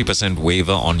a 50%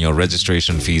 waiver on your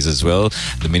registration fees as well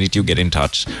the minute you get in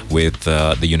touch with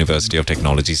the University of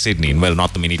Technology Sydney? Well,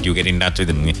 not the minute you get in touch with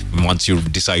them, once you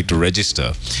decide to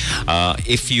register.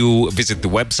 If you visit the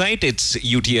website, it's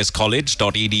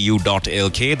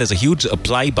utscollege.edu.lk. There's a huge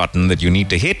apply button that you need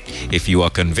to hit. If you are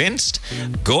convinced,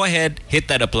 go ahead, hit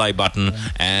that apply button,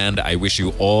 and I wish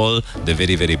you all the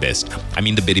very, very best. I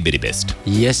mean the very, very best.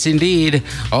 Yes, indeed.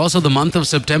 Also, the month of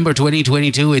September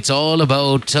 2022, it's all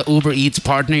about Uber Eats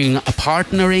partnering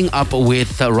up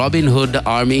with Robin Hood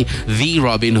Army, the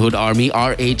Robin Hood Army,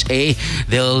 RHA.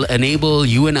 They'll enable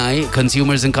you and I,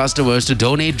 consumers and customers, to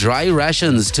donate dry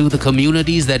rations to the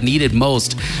communities that need it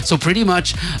most. So pretty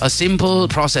much a simple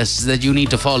process that you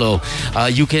need to follow.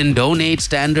 You can donate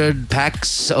standard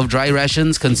packs of dry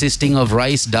rations consisting of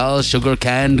rice, dal, sugar,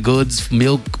 canned goods,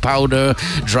 milk powder,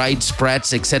 dried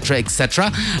sprats, etc.,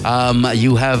 etc.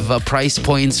 You have price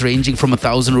points ranging from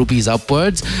 1,000 rupees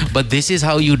upwards, but this is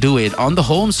how you do it. On the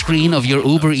home screen of your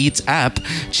Uber Eats app,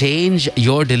 change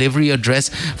your delivery address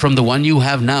from the one you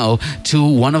have now to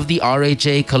one of the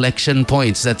RHA collection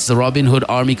points. That's the Robin Hood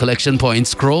Army collection points.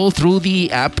 Scroll through the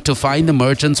app to find the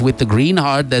merchants with the green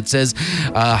heart that says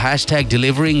hashtag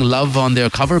delivering love on their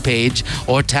cover page,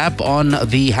 or tap on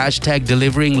the hashtag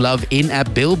delivering love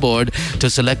in-app billboard to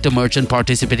select a merchant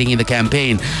participating in the campaign.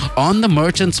 campaign. On the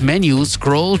merchant's menu,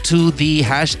 scroll to the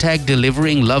hashtag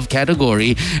delivering love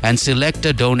category and select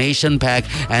a donation pack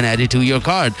and add it to your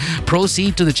card.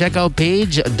 Proceed to the checkout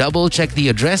page, double check the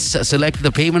address, select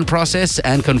the payment process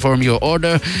and confirm your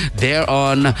order.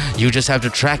 Thereon, you just have to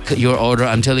track your order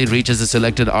until it reaches the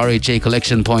selected RHA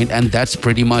collection point, and that's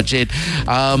pretty much it.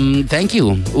 Thank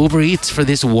you, Uber Eats, for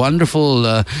this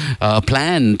wonderful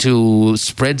plan to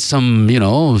spread some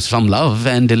love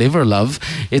and deliver love.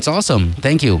 It's awesome.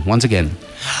 Thank you once again.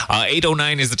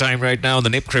 8:09 is the time right now. The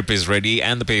Nip Crip is ready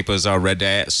and the papers are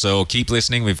ready. So keep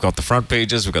listening. We've got the front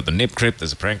pages. We've got the Nip Crip.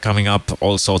 There's a prank coming up.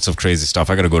 All sorts of crazy stuff.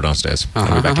 I got to go downstairs.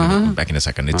 I'll be back in a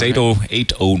second. It's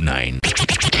 8:09.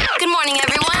 Good morning,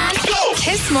 everyone.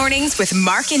 Kiss Mornings with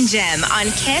Mark and Jem on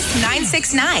Kiss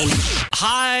 969.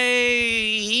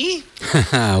 Hi.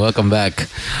 Welcome back.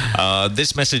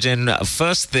 This message in.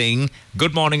 First thing,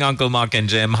 good morning, Uncle Mark and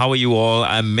Jem. How are you all?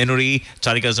 I'm Minuri,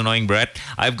 Charika's annoying brat.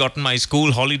 I've gotten my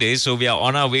school holidays, so we are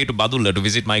on our way to Badulla to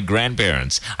visit my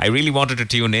grandparents. I really wanted to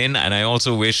tune in, and I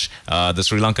also wish the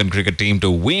Sri Lankan cricket team to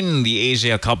win the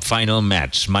Asia Cup final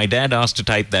match. My dad asked to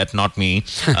type that, not me.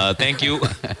 Thank you.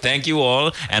 Thank you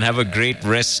all, and have a great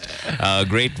rest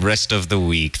of the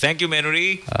week. Thank you,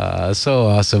 Minuri. So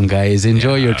awesome, guys.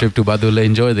 Enjoy your trip to Badulla.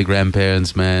 Enjoy the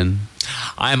grandparents, man.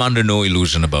 I am under no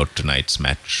illusion about tonight's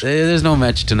match. There's no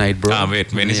match tonight, bro.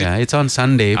 Wait, when is it? Yeah, it's on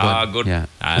Sunday. But, good. Yeah.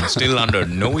 I'm still under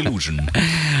no illusion.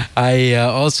 I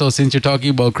also, since you're talking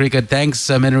about cricket, thanks,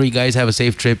 Menary, guys. Have a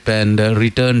safe trip and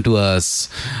return to us.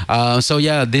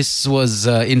 This was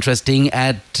interesting.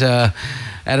 At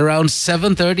around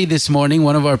 7:30 this morning,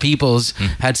 one of our peoples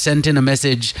had sent in a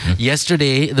message.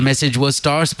 Yesterday, the message was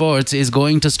Star Sports is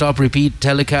going to stop repeat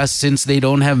telecasts since they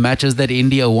don't have matches that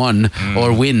India won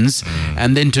or wins.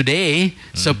 And then today,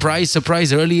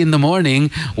 surprise, early in the morning,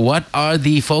 what are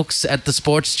the folks at the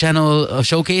Sports Channel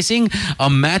showcasing? A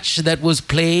match that was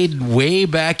played way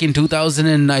back in 2000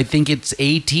 and I think it's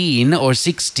 18 or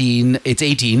 16. It's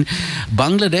 18.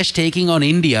 Bangladesh taking on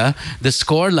India. The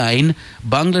scoreline,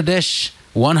 Bangladesh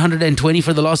 120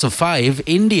 for the loss of 5.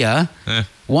 India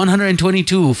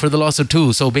 122 for the loss of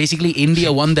 2. So basically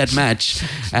India won that match,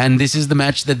 and this is the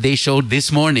match that they showed this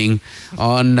morning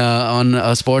on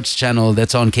a sports channel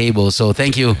that's on cable. So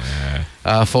thank you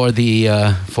for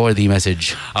the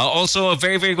message. Also, a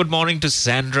very, very good morning to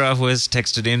Sandra, who has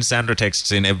texted in. Sandra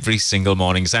texts in every single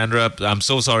morning. Sandra, I'm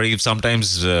so sorry if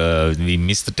sometimes we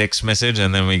miss the text message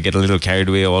and then we get a little carried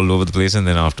away all over the place, and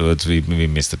then afterwards we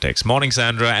miss the text. Morning,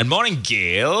 Sandra. And morning,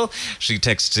 Gail. She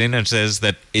texts in and says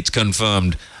that it's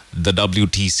confirmed the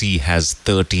WTC has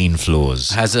 13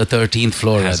 floors. Has a 13th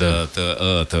floor. Has a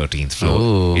 13th floor.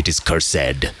 Ooh. It is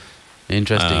cursed.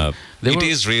 Interesting. It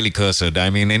is really cursed. I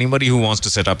mean, anybody who wants to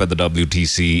set up at the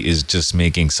WTC is just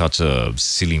making such a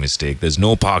silly mistake. There's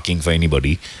no parking for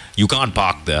anybody. You can't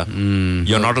park there.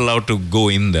 You're not allowed to go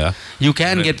in there. You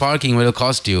can get parking, but it'll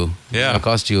cost you. Yeah. It'll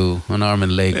cost you an arm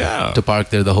and leg to park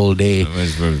there the whole day.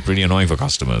 It's pretty annoying for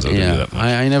customers. I'll tell you that much.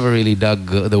 I never really dug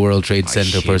the World Trade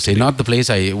Center per se. Not the place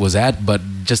I was at, but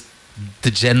just the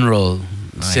general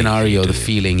scenario, the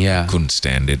feeling, Couldn't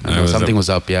stand it. Something was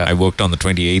up, I worked on the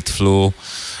 28th floor,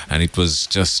 and it was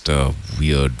just a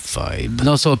weird vibe.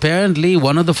 No, so apparently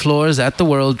one of the floors at the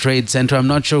World Trade Center, I'm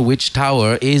not sure which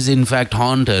tower, is in fact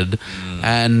haunted.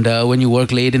 And when you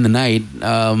work late in the night,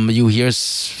 you hear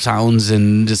sounds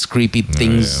and just creepy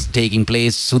things taking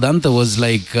place. Sudanta was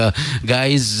like,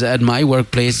 guys, at my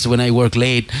workplace, when I work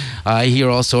late, I hear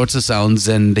all sorts of sounds,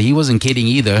 and he wasn't kidding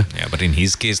either. Yeah, but in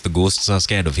his case, the ghosts are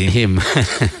scared of him.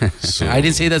 So I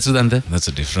didn't say that, Sudanta. That's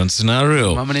a different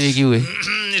scenario. Mama ne ki hue?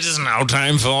 It is now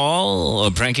time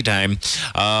for pranky time.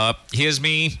 Here's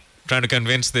me trying to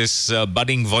convince this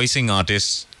budding voicing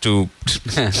artist to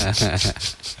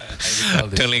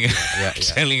telling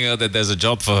her that there's a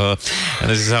job for her, and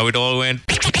this is how it all went.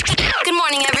 Good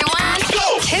morning, everyone.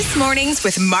 Kiss Mornings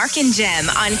with Mark and Jem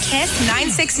on Kiss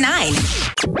 969.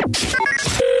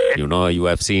 You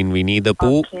have seen Winnie the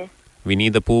Pooh. Okay. Winnie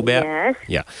the Pooh Bear? Yes.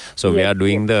 Yeah. So we are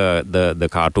doing the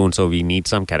cartoon, so we need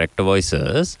some character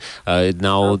voices.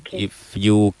 Now, if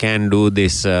you can do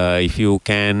this, if you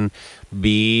can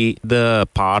be the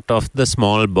part of the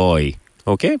small boy.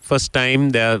 Okay? First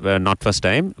time, not first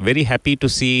time. Very happy to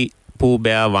see Pooh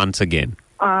Bear once again.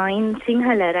 In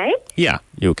Sinhala, right? Yeah,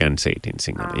 you can say it in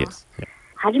Sinhala, yes. Yeah.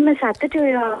 Harima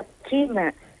satutui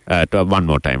kima. One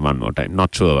more time.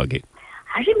 Not sure again.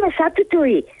 Harima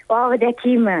satutui. Wow, that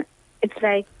kima. It's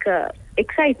like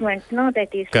excitement, no?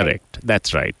 That is correct.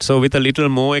 That's right. So with a little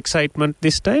more excitement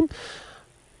this time.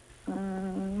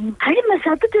 Harima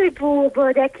satutui po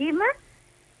that kima.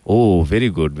 Oh, very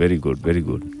good.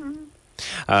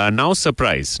 Now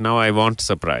surprise. Now I want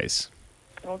surprise.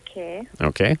 Okay.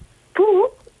 Okay. Pooh,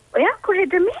 ඔයා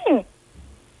කොහෙද මේ?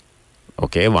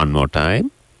 Okay, one more time.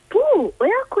 Pooh,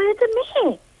 ඔයා කොහෙද මේ?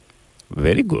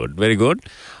 Very good, very good.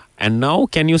 And now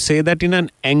can you say that in an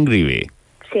angry way?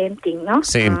 Same thing, no?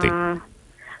 Same thing.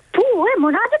 Pooh, ඔයා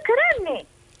මොනවද කරන්නේ?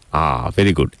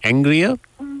 Very good. Angrier?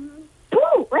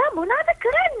 Pooh, ඔයා මොනවද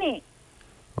කරන්නේ?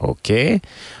 Okay.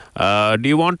 Do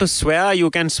you want to swear? You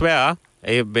can swear.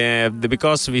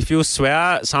 Because if you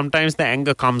swear, sometimes the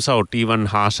anger comes out even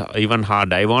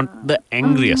harder. I want the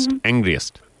angriest.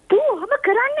 Pooh, ඔබ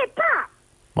කරන්න එපා.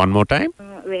 One more time?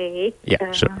 Wait. Yeah,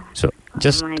 sure. So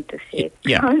just I'm going to say it.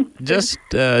 yeah,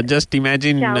 just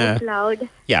imagine. Shout loud.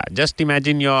 Yeah, just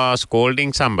imagine you're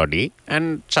scolding somebody and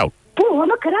shout. Pooh,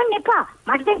 ඔබ කරන්න එපා.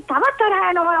 මට දැන් තවත් තරහ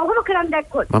යනවා ඔබ කරන්න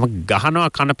දැක්කොත්. මම ගහනවා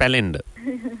කන පැලෙන්න.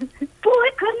 Pooh,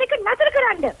 ඒ කරන එක නතර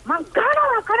කරන්න. මං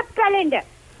ගහනවා කන පැලෙන්න.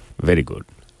 Very good.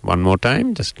 One more time,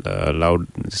 just loud,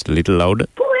 just a little louder.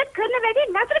 Pooh, ඒ කරන වැඩේ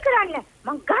නතර කරන්න.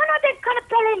 මං ගහනවා දැන් කන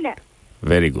පැලෙන්න.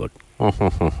 Very good.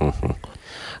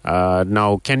 Now,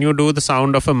 can you do the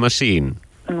sound of a machine?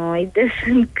 No, it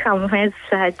doesn't come as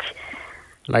such.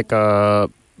 Like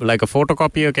a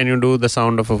photocopier, can you do the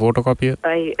sound of a photocopier?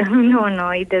 No,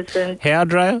 it doesn't. Hair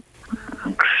dryer?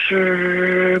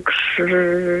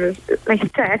 Like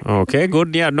that. Okay,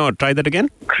 good. Yeah, no, try that again.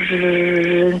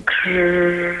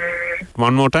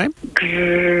 One more time.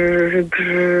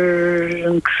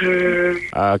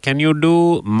 Can you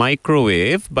do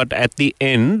microwave, but at the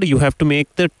end you have to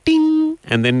make the ting,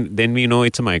 and then we know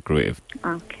it's a microwave.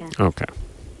 Okay. Okay.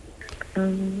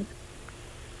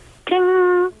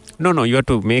 Ting. No, you have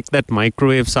to make that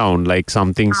microwave sound like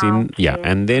something's in, Okay. yeah,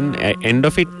 and then end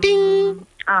of it, ting.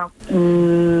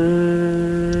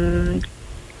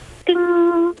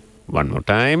 Ting. One more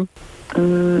time.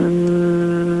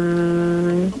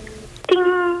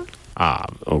 Ting.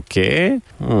 Okay.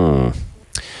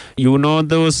 You know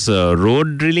those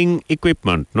road drilling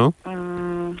equipment, no?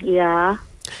 Yeah.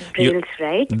 Drills,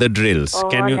 right? The drills. Or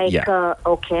Can you? like, Yeah.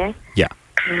 okay. Yeah.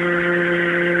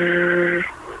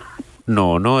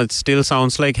 No, it still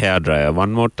sounds like hair dryer.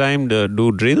 One more time,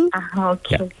 do drill.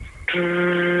 Okay.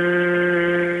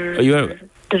 You are...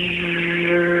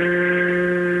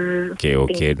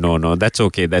 Okay. No, that's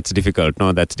okay. That's difficult.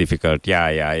 No, that's difficult.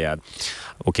 Yeah.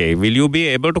 Okay, will you be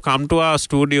able to come to our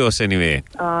studios anyway?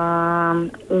 In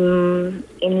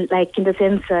the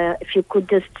sense, if you could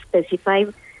just specify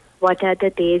what are the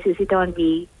days, is it on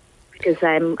week? Because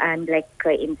I'm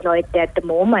employed at the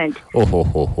moment.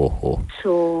 Oh.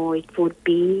 So it would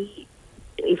be,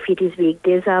 if it is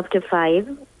weekdays after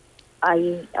 5,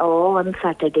 or on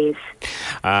Saturdays.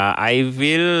 I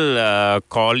will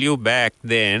call you back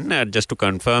then just to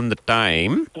confirm the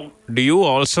time. Okay. Do you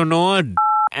also know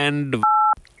and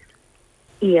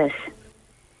Yes.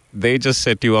 they just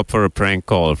set you up for a prank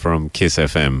call from Kiss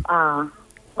FM?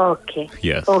 Okay.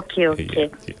 Yes. Okay. Yeah.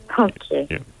 Okay.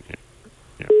 Yeah.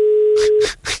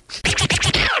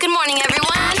 Good morning, everyone.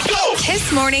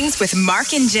 Kiss Mornings with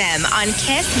Mark and Jem on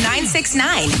Kiss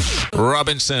 969.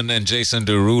 Robinson and Jason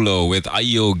Derulo with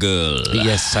Ayo Girl.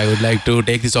 Yes, I would like to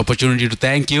take this opportunity to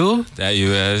thank you There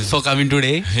you are. for coming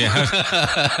today. Yeah.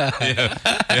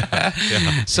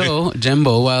 So,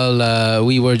 Jembo, while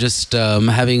we were just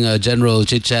having a general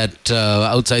chit-chat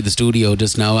outside the studio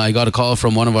just now, I got a call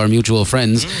from one of our mutual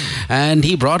friends, and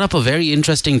he brought up a very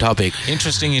interesting topic.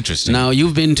 Interesting. Now,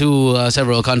 you've been to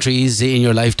several countries in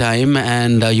your lifetime,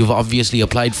 and you've obviously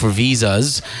applied for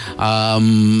visas.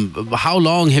 How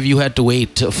long have you had to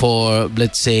wait for,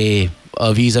 let's say,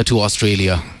 a visa to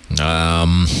Australia? A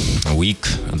week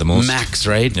at the most. Max,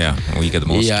 right? Yeah, a week at the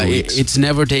most. Yeah, 2 weeks. it's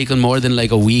never taken more than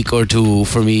like a week or two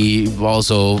for me.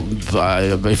 Also,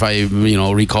 if I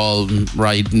recall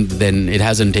right, then it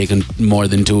hasn't taken more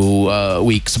than 2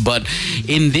 weeks. But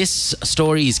in this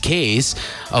story's case,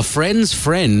 a friend's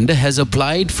friend has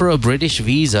applied for a British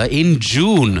visa in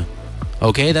June.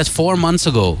 Okay, that's 4 months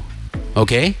ago.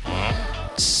 Okay.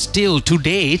 Still, to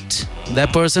date,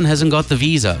 that person hasn't got the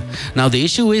visa. Now, the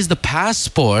issue is the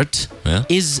passport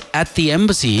is at the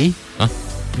embassy.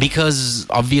 Because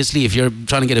obviously, if you're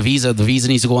trying to get a visa, the visa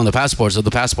needs to go on the passport. So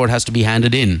the passport has to be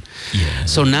handed in. Yeah.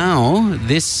 So now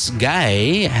this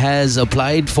guy has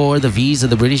applied for the visa,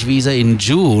 the British visa in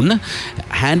June,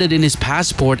 handed in his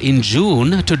passport in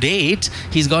June. To date,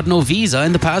 he's got no visa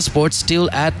and the passport's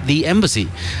still at the embassy.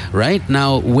 Right?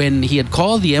 Now, when he had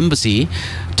called the embassy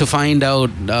to find out,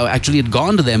 actually had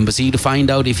gone to the embassy to find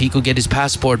out if he could get his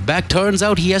passport back, turns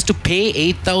out he has to pay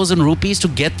 8,000 rupees to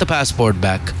get the passport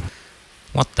back.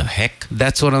 What the heck?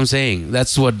 That's what I'm saying.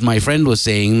 That's what my friend was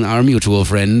saying, our mutual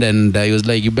friend, and he was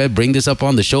like, "You better bring this up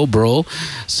on the show, bro."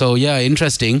 So yeah,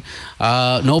 interesting.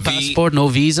 No passport, no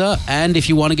visa, and if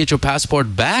you want to get your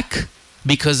passport back,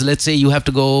 because let's say you have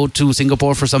to go to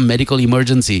Singapore for some medical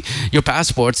emergency, your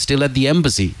passport's still at the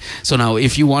embassy. So now,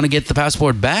 if you want to get the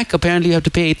passport back, apparently you have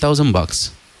to pay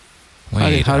 $8,000.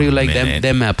 How do you like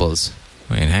them apples?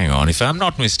 Wait, hang on. If I'm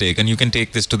not mistaken, you can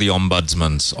take this to the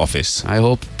Ombudsman's office. I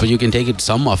hope you can take it to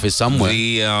some office somewhere.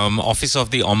 The Office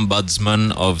of the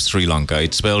Ombudsman of Sri Lanka.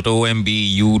 It's spelled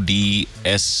OMBUDSUNSON.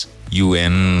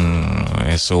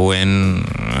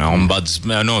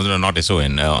 Ombudsman. No, not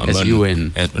SON.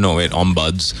 SUN. No, wait,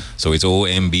 Ombuds. So it's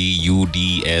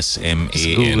OMBUDSMAN.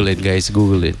 Just Google it, guys.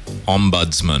 Google it.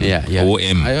 Ombudsman. Yeah.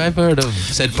 OM. I've heard of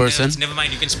said person. Never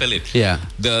mind, you can spell it. Yeah.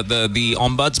 The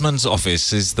Ombudsman's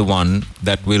office is the one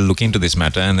that will look into this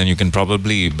matter, and then you can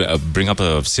probably bring up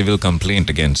a civil complaint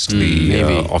against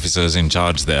the officers in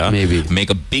charge there. Maybe. Make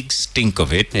a big stink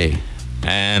of it. Hey.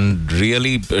 And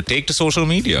really take to social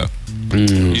media.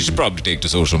 You should probably take to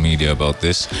social media about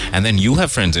this. And then you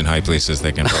have friends in high places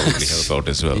that can probably help out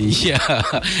as well. Yeah.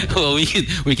 Well, we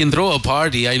can throw a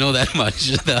party. I know that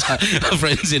much. The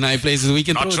friends in high places. We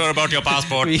can. Not sure about your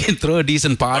passport. We can throw a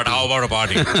decent party. But how about a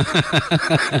party?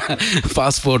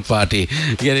 Passport party.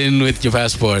 Get in with your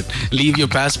passport. Leave your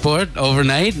passport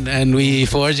overnight, and we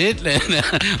forge it, and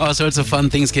all sorts of fun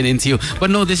things can ensue.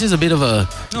 But no, this is a bit of a.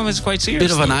 No, it's quite serious.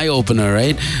 Bit of an eye opener,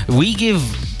 right? We give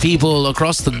people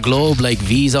across the globe like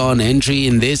visa on entry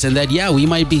and this and that. Yeah, we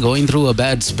might be going through a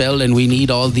bad spell, and we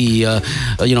need all the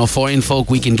foreign folk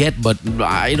we can get. But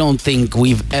I don't think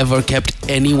we've ever kept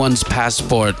anyone's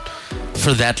passport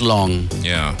for that long.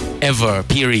 Yeah. Ever.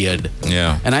 Period.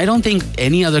 Yeah. And I don't think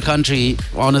any other country,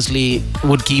 honestly,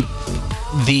 would keep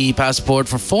the passport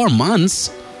for 4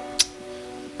 months.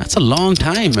 That's a long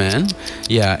time, man.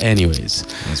 Yeah, anyways.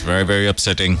 It's very, very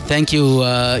upsetting. Thank you,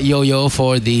 Yo-Yo,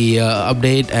 for the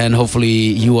update, and hopefully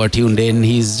you are tuned in.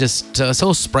 He's just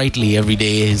so sprightly every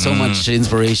day. So much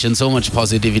inspiration, so much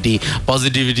positivity.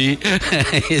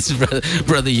 His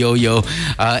brother Yo-Yo.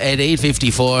 At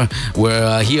 8:54,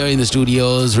 we're here in the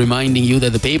studios reminding you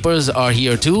that the papers are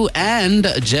here too, and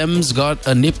Jem's got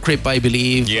a nip crip, I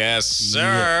believe. Yes,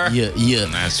 sir. Yeah.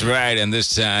 That's right. And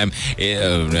this time,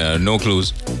 no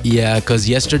clues. Yeah, because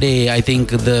yesterday I think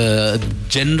the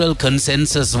general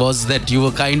consensus was that you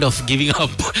were kind of giving up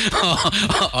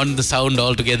on the sound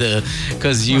altogether,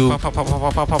 because you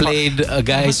played a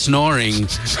guy snoring.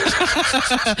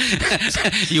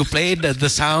 You played the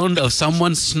sound of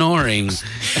someone snoring.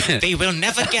 They will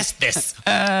never guess this.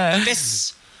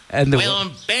 This and will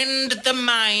bend the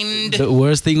mind. The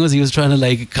worst thing was he was trying to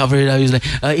like cover it up. He was like,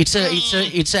 it's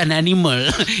an animal.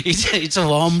 It's a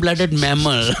warm-blooded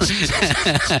mammal.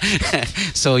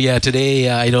 So yeah, today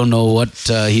I don't know what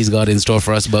he's got in store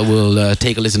for us, but we'll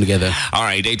take a listen together. All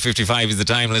right, 8:55 is the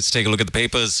time. Let's take a look at the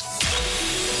papers.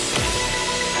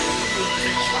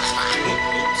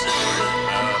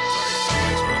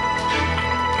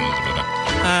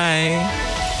 Hi.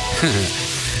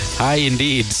 Hi,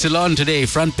 indeed. Ceylon today,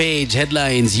 front page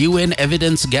headlines. UN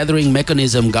evidence gathering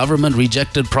mechanism. Government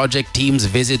rejected project team's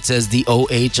visit, says the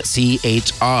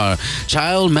OHCHR.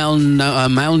 Child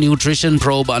malnutrition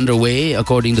probe underway,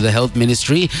 according to the health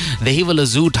ministry. The Hivala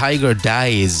Zoo tiger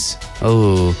dies.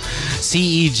 Oh.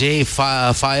 CEJ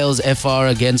files FR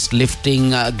against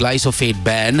lifting glyphosate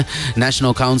ban.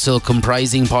 National Council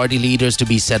comprising party leaders to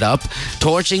be set up.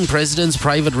 Torching president's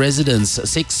private residence.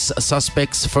 6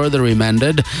 suspects further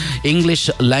remanded. English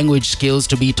language skills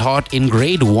to be taught in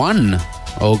grade 1.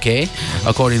 Okay,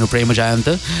 according to Prema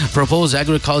Jayanta. Proposed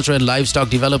agriculture and livestock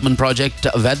development project,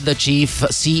 Vedda Chief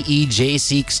CEJ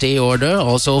seeks stay order.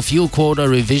 Also, fuel quota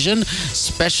revision.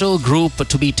 Special group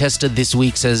to be tested this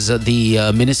week, says the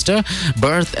minister.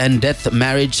 Birth and death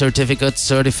marriage certificates,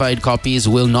 certified copies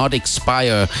will not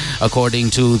expire,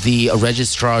 according to the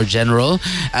Registrar General.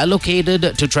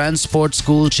 Allocated to transport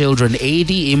school children,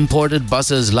 80 imported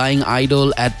buses lying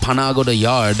idle at Panagoda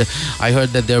Yard. I heard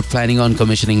that they're planning on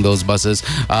commissioning those buses.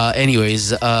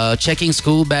 Checking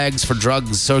school bags for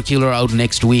drugs, circular out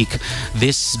next week.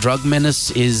 This drug menace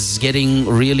is getting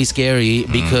really scary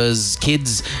because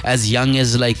kids as young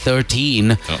as like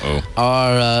 13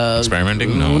 are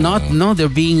experimenting. No, they're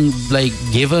being like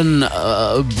given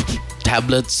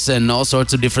tablets and all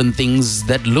sorts of different things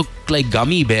that look like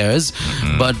gummy bears,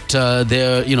 but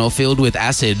they're filled with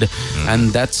acid,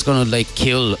 and that's gonna like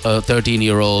kill a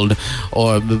 13-year-old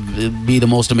or be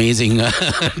the most amazing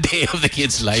day of the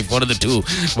kid's life. One of the two.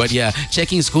 But yeah,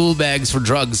 checking school bags for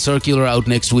drugs, circular out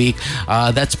next week.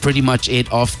 That's pretty much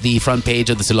it off the front page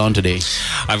of the Ceylon today.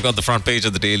 I've got the front page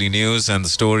of the Daily News, and the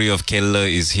story of Kella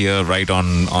is here right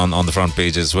on the front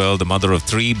page as well. The mother of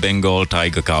 3 Bengal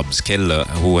tiger cubs, Kella,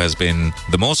 who has been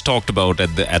the most talked about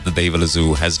at the Devala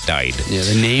Zoo, has died. Yeah,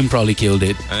 the name probably killed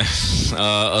it.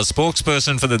 A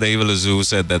spokesperson for the Devala Zoo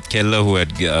said that Kella, who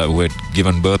had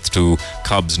given birth to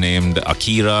cubs named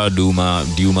Akira, Duma,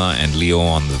 and Leo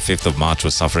on the 5th of March,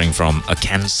 was suffering from a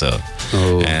cancer,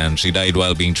 and she died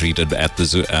while being treated at the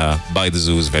zoo, by the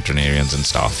zoo's veterinarians and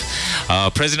staff.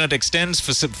 President extends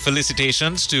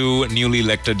felicitations to newly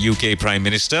elected UK Prime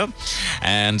Minister,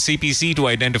 and CPC to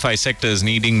identify sectors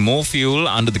needing more fuel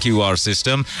under the QR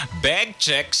system. Bag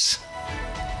checks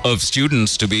of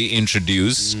students to be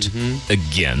introduced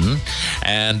again,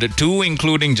 and 2,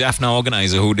 including Jaffna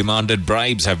organizer who demanded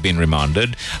bribes, have been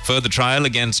remanded. Further trial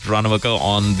against Ranawaka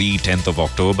on the 10th of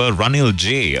October. Ranil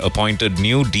J appointed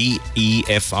new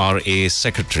DEFRA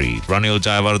secretary. Ranil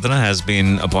Jayawardena has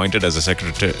been appointed as a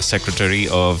secretary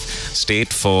of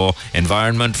State for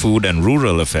Environment, Food and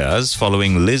Rural Affairs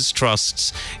following Liz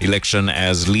Truss's election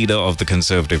as leader of the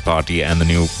Conservative Party and the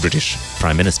new British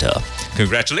Prime Minister.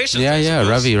 Congratulations.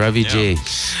 Ravi J.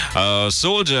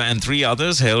 Soldier and 3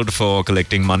 others held for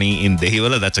collecting money in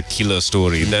Dehiwala. That's a killer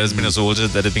story. There's been a soldier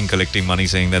that has been collecting money,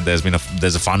 saying that there's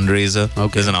a fundraiser.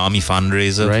 Okay. There's an army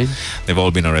fundraiser. Right. They've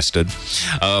all been arrested.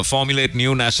 Formulate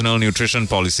new national nutrition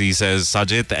policy, says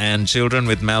Sajit, and children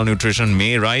with malnutrition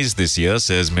may rise this year,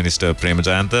 says Minister Prema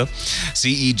Jayantha.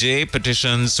 CEJ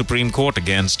petitions Supreme Court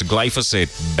against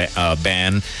glyphosate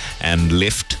ban and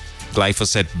lift.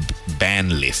 Glyphosate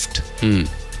ban lift.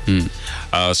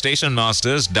 Station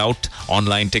masters doubt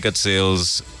online ticket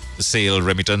sale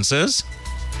remittances.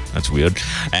 That's weird.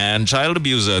 And child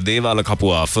abuser Devala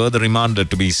Kapua further remanded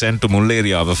to be sent to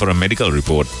Mullairiava for a medical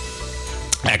report.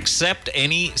 Accept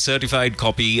any certified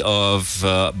copy of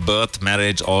birth,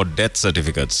 marriage or death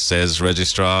certificates, says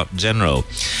Registrar General.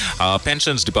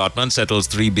 Pensions Department settles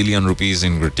 3 billion rupees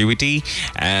in gratuity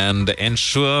and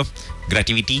ensure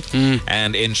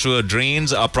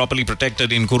drains are properly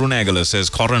protected in Kurunegala, says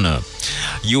coroner.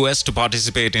 US to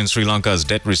participate in Sri Lanka's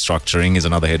debt restructuring is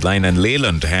another headline, and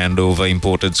Leyland to hand over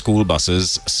imported school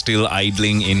buses still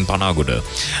idling in Panaguda.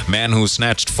 Man who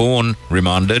snatched phone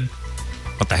remanded.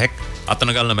 What the heck?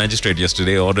 Atanagalna magistrate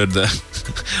yesterday ordered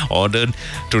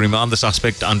to remand the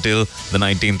suspect until the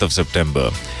 19th of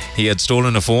September. He had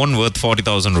stolen a phone worth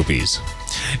 40,000 rupees.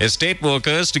 Estate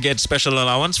workers to get special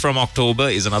allowance from October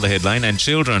is another headline, and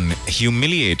children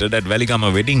humiliated at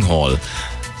Veligama Wedding Hall.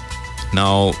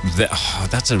 Now,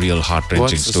 that's a real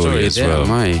heart-wrenching story as well.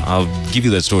 I'll give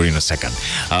you that story in a second.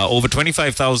 Over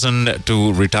 25,000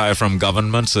 to retire from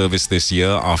government service this year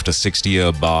after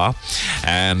 60-year bar.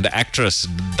 And actress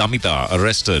Damita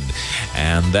arrested.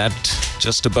 And that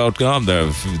just about gone.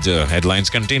 The headlines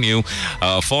continue.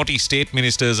 40 state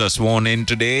ministers are sworn in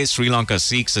today. Sri Lanka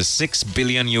seeks a $6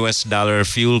 billion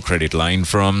fuel credit line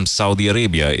from Saudi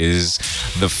Arabia is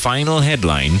the final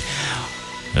headline.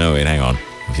 No, wait, hang on.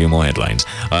 A few more headlines.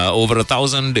 Over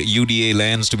 1,000 UDA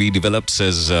lands to be developed,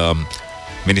 says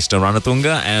Minister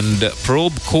Ranatunga. And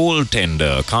probe coal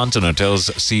tender, Kanchana tells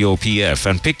COPF.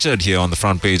 And pictured here on the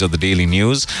front page of the Daily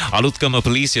News, Alutkama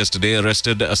police yesterday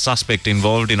arrested a suspect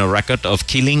involved in a racket of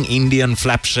killing Indian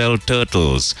flapshell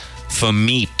turtles for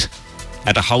meat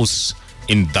at a house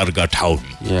in Darga town.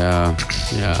 Yeah.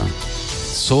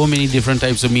 So many different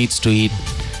types of meats to eat.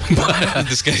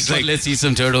 This guy's like, let's eat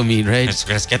some turtle meat, right?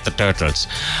 Let's get the turtles.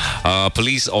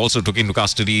 Police also took into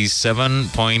custody 7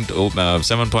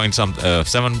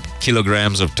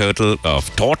 kilograms of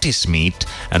tortoise meat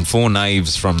and 4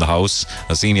 knives from the house.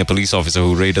 A senior police officer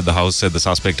who raided the house said the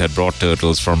suspect had brought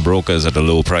turtles from brokers at a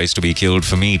low price to be killed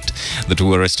for meat. The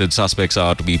 2 arrested suspects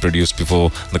are to be produced before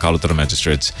the Kalutara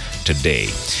magistrates today.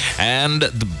 And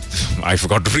I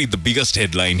forgot to read the biggest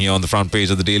headline here on the front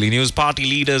page of the Daily News. Party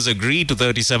leaders agree to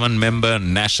 37-member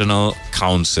National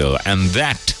Council. And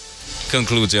that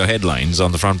concludes your headlines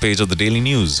on the front page of the Daily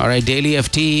News. All right, Daily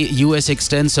FT, US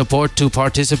extends support to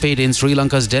participate in Sri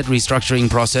Lanka's debt restructuring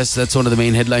process. That's one of the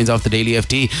main headlines of the Daily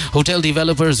FT. Hotel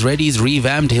developers Reddy's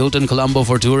revamped Hilton Colombo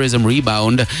for tourism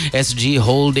rebound. SG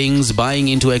Holdings buying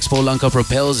into Expo Lanka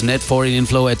propels net foreign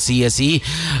inflow at CSE.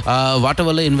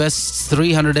 Vatavalla invests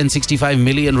 365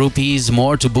 million rupees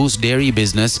more to boost dairy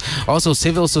business. Also,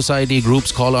 civil society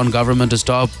groups call on government to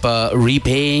stop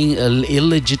repaying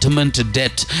illegitimate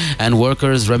debt and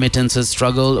workers' remittances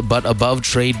struggle, but above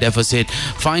trade deficit.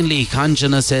 Finally,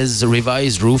 Kanchana says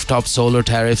revised rooftop solar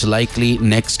tariffs likely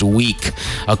next week.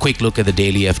 A quick look at the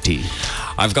Daily FT.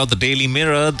 I've got the Daily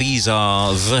Mirror. These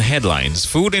are the headlines.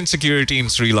 Food insecurity in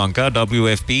Sri Lanka.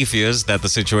 WFP fears that the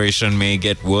situation may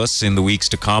get worse in the weeks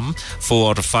to come. 4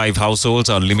 out of 5 households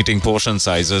are limiting portion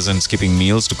sizes and skipping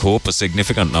meals to cope. A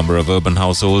significant number of urban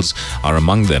households are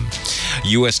among them.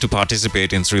 US to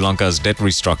participate in Sri Lanka's debt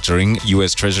restructuring.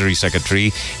 US Treasury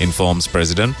Secretary informs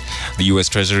President. The US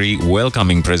Treasury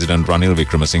welcoming President Ranil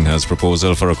Wickremesinghe's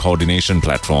proposal for a coordination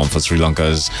platform for Sri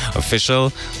Lanka's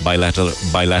official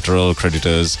bilateral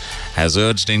creditors, has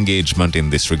urged engagement in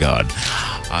this regard.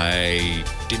 I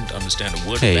didn't understand a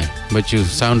word of Hey, that. but you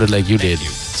sounded like you did. you.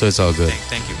 So it's all good.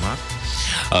 Thank you, Mark.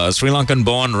 Sri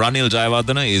Lankan-born Ranil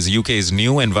Jayawardena is UK's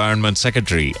new Environment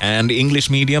Secretary and English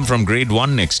medium from grade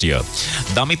 1 next year.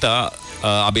 Damita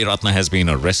Abiratna has been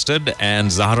arrested,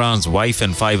 and Zahran's wife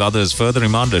and 5 others further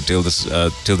remanded till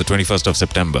the 21st of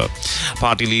September.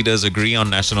 Party leaders agree on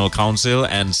National Council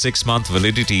and 6-month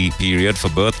validity period for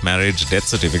birth, marriage, death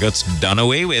certificates done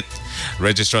away with.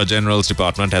 Registrar General's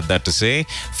Department had that to say.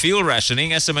 Fuel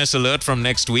rationing, SMS alert from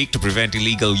next week to prevent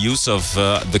illegal use of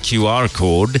the QR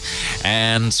code.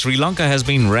 And Sri Lanka has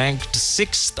been ranked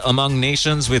 6th among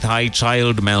nations with high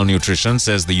child malnutrition,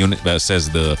 says UNICEF.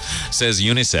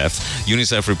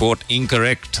 UNICEF report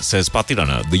incorrect, says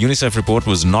Patirana. The UNICEF report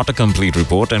was not a complete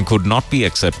report and could not be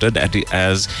accepted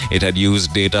as it had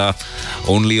used data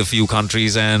only a few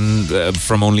countries and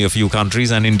from only a few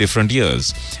countries and in different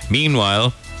years.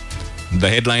 Meanwhile, the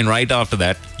headline right after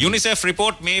that, UNICEF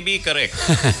report may be correct,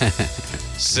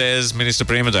 says Minister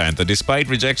Prema Jayantha. Despite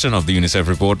rejection of the UNICEF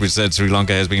report, which said Sri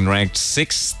Lanka has been ranked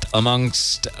 6th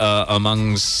amongst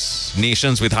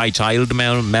nations with high child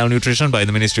malnutrition by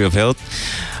the Ministry of Health.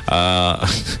 The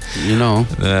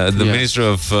Minister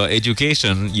of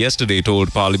Education yesterday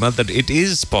told Parliament that it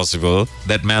is possible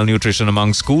that malnutrition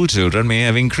among school children may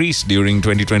have increased during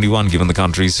 2021 given the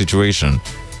country's situation.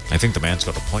 I think the man's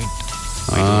got a point.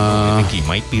 I think he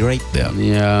might be right there.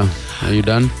 Yeah. Are you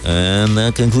done? And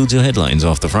that concludes your headlines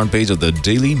off the front page of the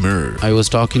Daily Mirror. I was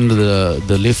talking to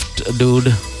the lift dude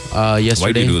yesterday.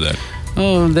 Why do you do that?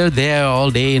 Oh, they're there all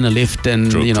day in a lift,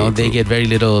 and True. they get very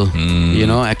little,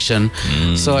 action.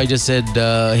 So I just said,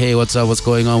 "Hey, what's up? What's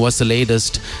going on? What's the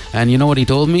latest?" And you know what he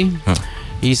told me?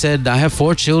 He said, "I have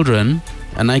 4 children,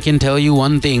 and I can tell you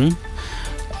one thing: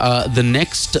 the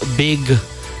next big."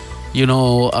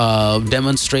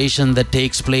 Demonstration that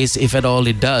takes place, if at all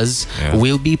it does,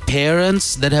 will be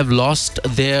parents that have lost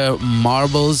their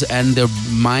marbles and their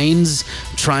minds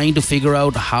trying to figure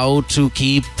out how to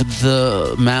keep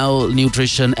the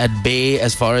malnutrition at bay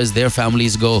as far as their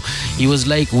families go." He was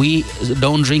like, "We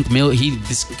don't drink milk."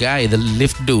 This guy, the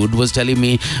lift dude, was telling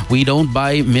me, "We don't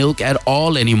buy milk at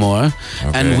all anymore,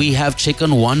 and we have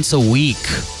chicken once a week."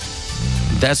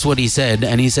 That's what he said.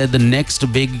 And he said the next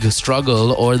big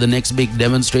struggle or the next big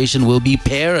demonstration will be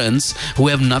parents who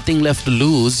have nothing left to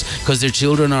lose because their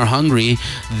children are hungry.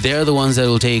 They're the ones that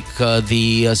will take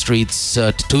the streets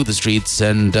to the streets.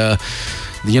 And,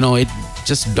 it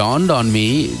just dawned on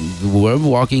me. We're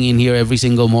walking in here every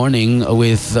single morning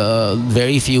with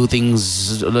very few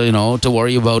things, to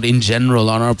worry about in general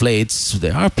on our plates.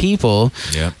 There are people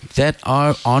that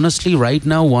are honestly right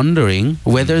now wondering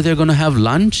whether they're going to have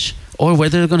lunch or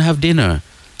whether they're going to have dinner.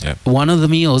 One of the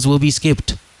meals will be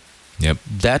skipped.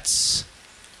 That's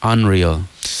unreal.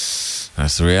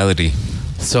 That's the reality.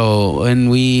 So when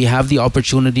we have the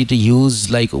opportunity to use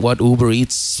like what Uber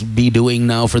Eats be doing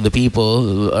now for the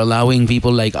people, allowing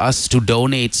people like us to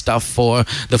donate stuff for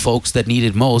the folks that need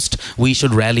it most, we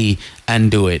should rally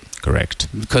and do it. Correct.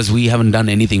 Because we haven't done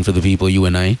anything for the people, you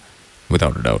and I.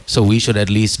 Without a doubt. So we should at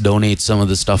least donate some of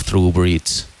the stuff through Uber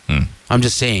Eats. I'm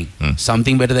just saying,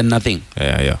 something better than nothing.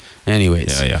 Yeah.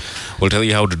 Anyways. Yeah. We'll tell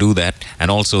you how to do that.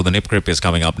 And also the Nip Crip is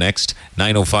coming up next.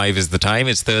 9:05 is the time.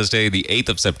 It's Thursday, the 8th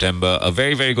of September. A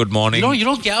very, very good morning. You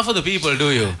don't care for the people,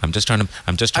 do you? I'm just trying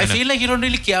I feel like you don't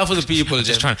really care for the people,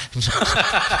 just trying.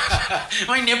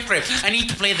 My Nip Crip. I need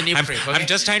to play the Nip Crip. Okay? I'm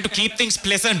just trying to keep things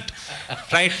pleasant,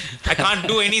 right? I can't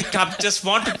do any. I just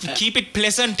want to keep it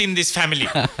pleasant in this family,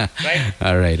 right?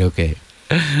 All right, okay.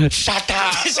 Shut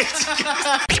up.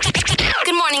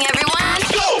 Good morning, everyone.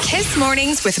 Kiss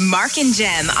Mornings with Mark and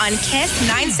Jem on Kiss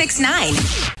 969.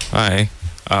 Hi.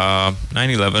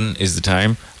 9:11 is the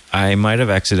time. I might have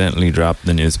accidentally dropped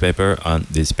the newspaper on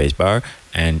the space bar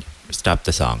and stopped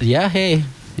the song. Yeah, hey.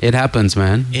 It happens,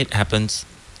 man. It happens.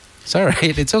 It's all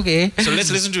right. It's okay. So let's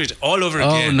listen to it all over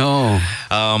again. Oh,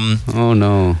 no. Oh,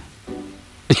 no.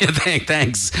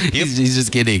 Thanks. He's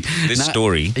just kidding. This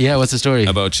story. Yeah, what's the story?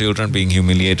 About children being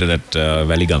humiliated at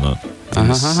Valigama.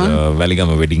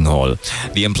 Valigama Wedding Hall.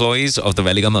 The employees of the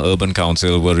Valigama Urban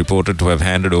Council were reported to have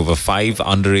handed over 5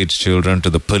 underage children to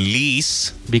the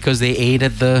police Because they ate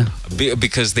at the...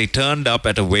 because they turned up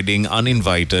at a wedding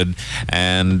uninvited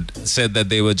and said that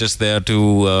they were just there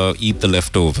to eat the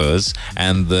leftovers,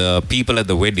 and the people at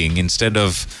the wedding, instead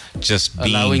of just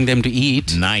allowing them to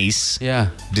eat, nice,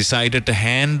 yeah, decided to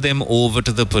hand them over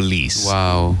to the police.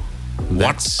 Wow.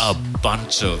 What a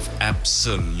bunch of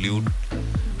absolute...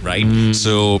 Right?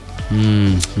 So,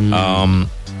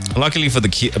 luckily for the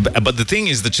kid, but the thing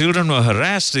is, the children were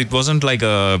harassed. It wasn't like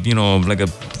a,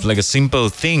 like a simple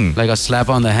thing. Like a slap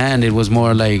on the hand. It was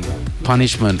more like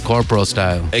punishment, corporal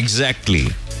style. Exactly.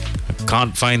 I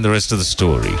can't find the rest of the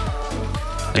story.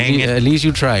 Dang it. At least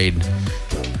you tried.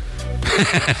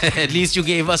 At least you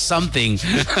gave us something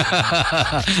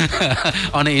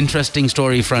on an interesting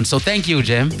story front. So thank you,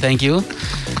 Jem. Thank you.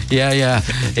 Yeah.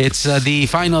 It's the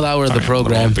final hour of the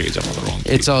program. I'm on the wrong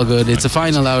page. It's all good. It's the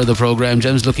final hour of the program.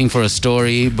 Jem's looking for a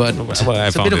story, but it's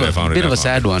a bit of a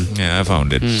sad one. Yeah, I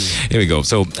found it. Here we go.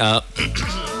 So,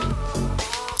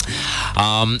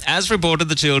 as reported,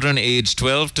 the children aged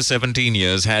 12 to 17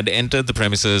 years had entered the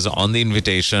premises on the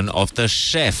invitation of the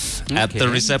chef at the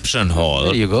reception hall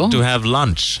There you go. to have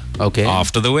lunch Okay.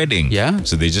 after the wedding. Yeah.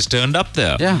 So they just turned up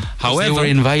there. Yeah. However, they were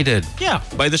invited. yeah,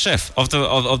 by the chef of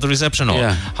the reception hall.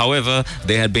 Yeah. However,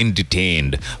 they had been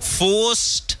detained,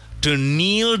 forced to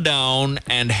kneel down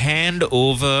and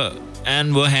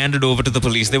were handed over to the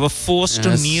police. They were forced to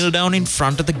Yes. kneel down in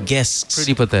front of the guests.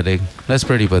 Pretty pathetic. That's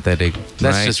pretty pathetic.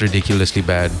 That's Right. just ridiculously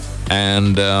bad.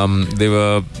 And they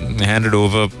were handed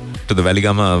over to the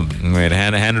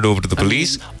handed over to the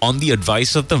police on the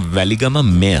advice of the Valigama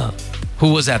mayor,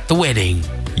 Who was at the wedding?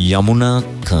 Yamuna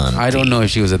Khan. I don't know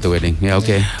if she was at the wedding. Yeah,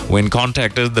 okay. When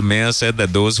contacted, the mayor said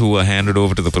that those who were handed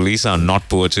over to the police are not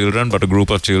poor children, but a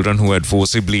group of children who had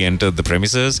forcibly entered the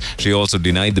premises. She also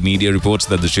denied the media reports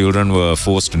that the children were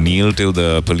forced to kneel till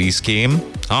the police came.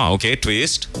 Okay,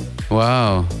 twist.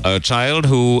 Wow. A child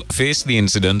who faced the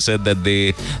incident said that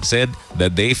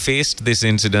they faced this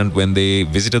incident when they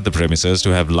visited the premises to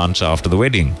have lunch after the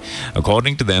wedding.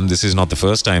 According to them, this is not the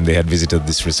first time they had visited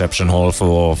this reception hall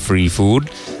for free food.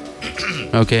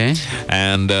 Okay.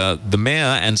 And the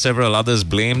mayor and several others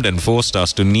blamed and forced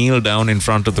us to kneel down in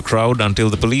front of the crowd until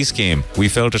the police came. We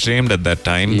felt ashamed at that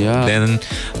time. Yeah. Then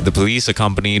the police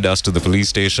accompanied us to the police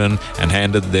station and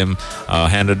handed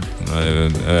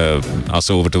us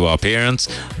over to our parents.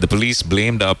 The police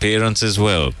blamed our parents as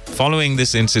well. Following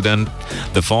this incident,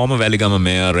 the former Valigama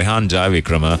mayor, Rehan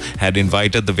Jayavikrama, had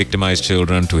invited the victimized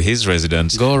children to his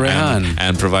residence. Go, Rehan.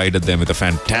 And provided them with a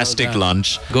fantastic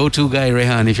lunch. Go-to guy,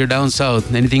 Rehan. If you're down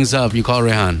south, anything's up, you call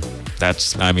Rehan.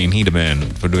 He the man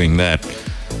for doing that.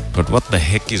 But what the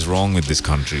heck is wrong with this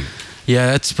country? Yeah,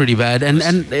 that's pretty bad. And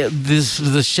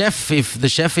the chef, if the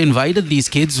chef invited these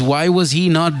kids, why was he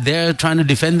not there trying to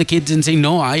defend the kids and saying,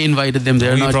 no, I invited them?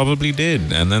 They're He not... probably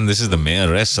did. And then this is the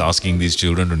mayoress asking these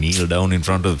children to kneel down in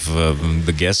front of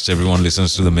the guests. Everyone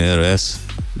listens to the mayoress.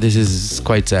 This is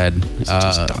quite sad.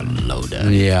 Just a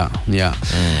loader. Yeah.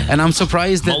 And I'm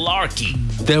surprised that Malarkey.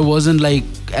 there wasn't like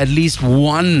at least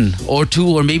 1 or 2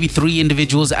 or maybe 3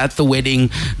 individuals at the wedding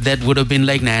that would have been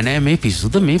like, nah, me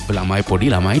pisuda me lamai podi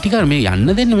lamai tika me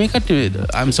yanna denna me kat.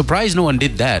 I'm surprised no one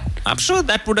did that. I'm sure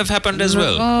that would have happened as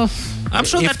well. I'm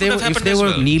sure that would have happened if they as were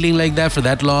well. kneeling like that for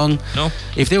that long, No?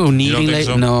 If they were kneeling think like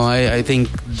so? no, I think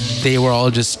they were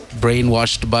all just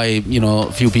brainwashed by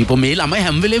a few people.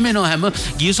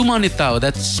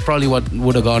 That's probably what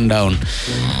would have gone down.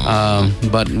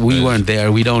 But we weren't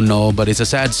there. We don't know. But it's a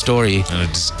sad story. A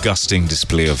disgusting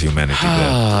display of humanity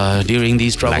there. During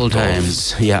these troubled Black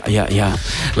times. Yeah.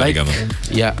 Like,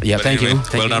 yeah. But Thank anyway,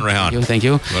 you. well done, Rehan. Thank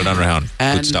you. Well done, Rehan.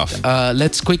 And, Good stuff.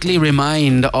 Let's quickly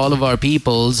remind all of our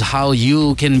peoples how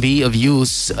you can be of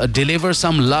use. Deliver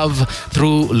some love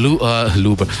through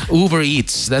Uber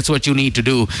Eats. That's what you need to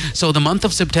do. So the month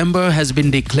of September has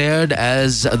been declared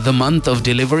as the month of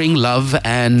delivering love,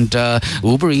 and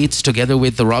Uber Eats, together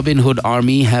with the Robin Hood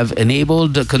Army, have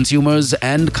enabled consumers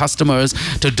and customers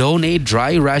to donate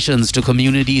dry rations to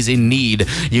communities in need.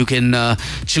 You can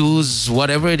choose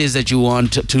whatever it is that you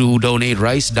want to donate: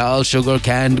 rice, dal, sugar,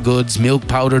 canned goods, milk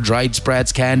powder, dried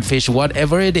sprats, canned fish,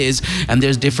 whatever it is. And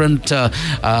there's different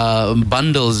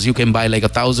bundles. You can buy like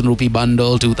 1,000 rupee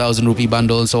bundle, 2,000 rupee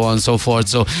bundle, so on and so forth.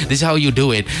 So this is how you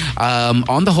do it.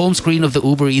 On the home screen of the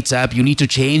Uber Eats app, you need to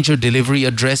change your delivery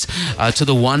address to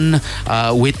the one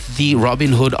with the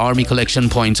Robinhood Army Collection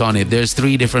points on it. There's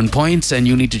 3 different points and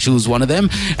you need to choose one of them,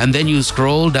 and then you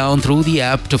scroll down through the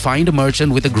app to find a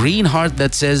merchant with a green heart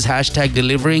that says hashtag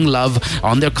delivering love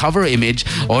on their cover image,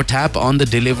 or tap on the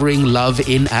delivering love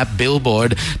in-app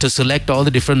billboard to select all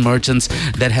the different merchants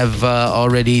that have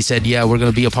already said, yeah, we're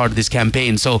going to be a part of this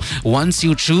campaign. So once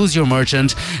you choose your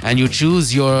merchant and you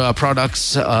choose your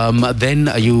products, then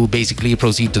you basically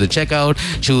proceed to the checkout,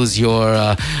 choose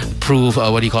your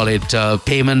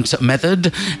payment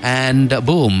method, and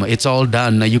boom, it's all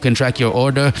done. You can track your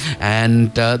order,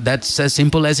 and that's as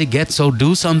simple as it gets. So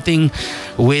do something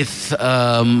with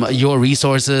your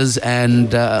resources,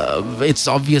 and it's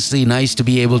obviously nice to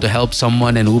be able to help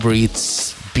someone, and Uber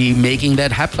Eats be making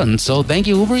that happen. So thank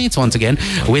you, Uber Eats, once again,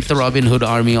 with the Robinhood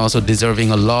Army also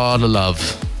deserving a lot of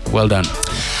love. Well done.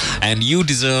 And you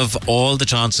deserve all the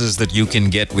chances that you can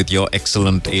get with your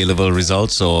excellent A-level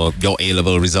results or your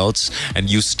A-level results. And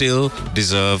you still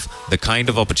deserve the kind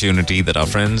of opportunity that our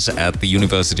friends at the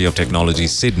University of Technology,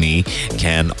 Sydney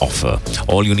can offer.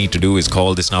 All you need to do is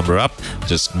call this number up.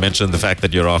 Just mention the fact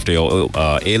that you're after your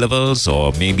A-levels,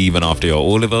 or maybe even after your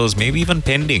O-levels, maybe even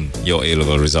pending your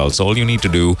A-level results. All you need to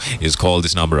do is call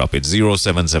this number up. It's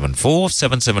 0774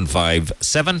 775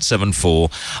 774.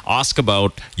 Ask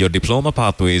about your diploma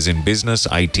pathways in business,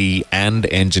 IT, and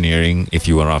engineering. If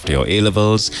you are after your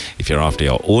A-levels, if you're after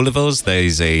your O-levels, there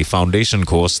is a foundation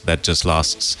course that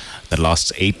lasts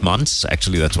 8 months.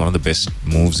 Actually, that's one of the best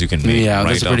moves you can make. Yeah,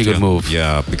 that's a pretty good move.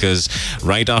 Yeah, because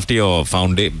right after your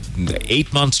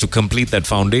 8 months to complete that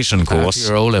foundation course,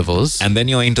 after your O-levels, and then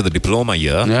you're into the diploma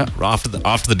year. Yeah.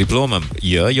 After the diploma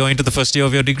year, you're into the first year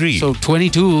of your degree. So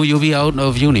 22, you'll be out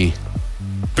of uni.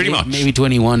 Pretty much. Maybe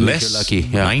 21 Less, if you're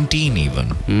lucky. Yeah. 19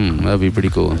 even. That'd be pretty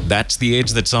cool. That's the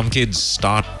age that some kids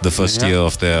start the first year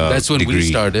of their That's when degree. we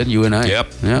started, you and I. Yep.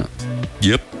 Yeah.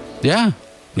 Yep. Yeah.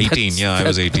 18, I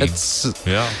was 18.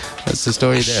 That's the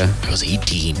story there. I was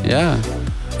 18. Yeah.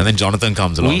 And then Jonathan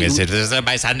comes along and says,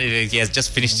 my son, he has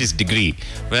just finished his degree.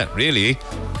 Well, really?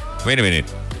 Wait a minute.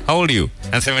 How old are you?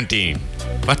 I'm 17.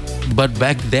 What? But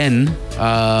back then,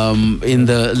 in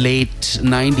the late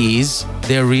 90s,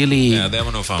 there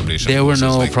were no foundation. There were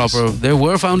no like proper. this. There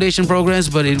were foundation programs,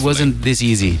 but it wasn't this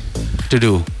easy to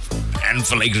do. And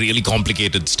for like really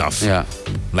complicated stuff. Yeah.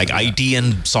 Like IT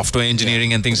and software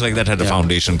engineering and things like that had a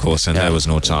foundation course, and there was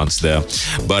no chance there.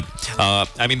 But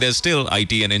there's still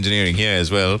IT and engineering here as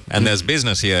well, and there's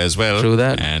business here as well. True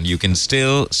that. And you can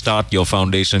still start your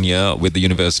foundation year with the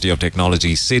University of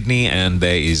Technology, Sydney, and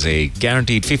there is a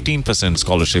guaranteed 15%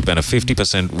 scholarship and a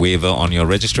 50% waiver on your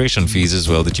registration fees as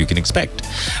well that you can expect.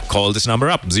 Call this number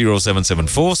up,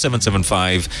 0774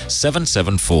 775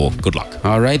 774. Good luck.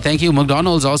 All right, thank you.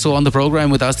 McDonald's also on the program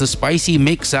with us. The spicy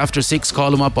mix after 6. Call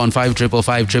them up on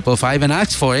 555 and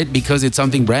ask for it, because it's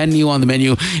something brand new on the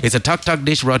menu. It's a tuk-tuk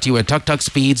dish brought to you at Tuk-Tuk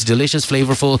Speeds. Delicious,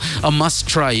 flavorful, a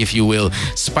must-try, if you will.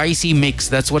 Spicy mix,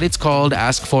 that's what it's called.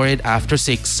 Ask for it after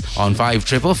 6 on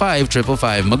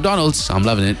 555. McDonald's, I'm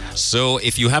loving it. So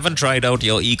if you haven't tried out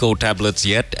your Eco tablets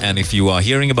yet, and if you are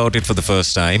hearing about it for the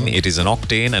first time, it is an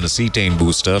octane and a cetane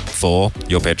booster for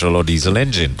your petrol or diesel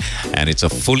engine. And it's a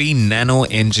fully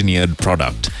nano-engineered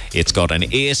product. It's got an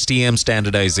ASTM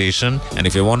standardization. And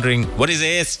if you're wondering, what is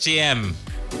ASTM?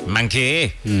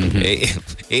 Monkey.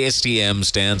 ASTM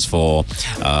stands for,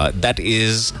 that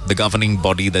is the governing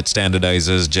body that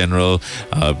standardizes general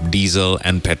diesel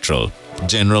and petrol.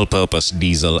 General purpose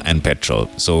diesel and petrol.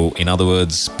 So in other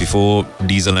words, before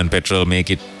diesel and petrol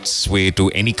make its way to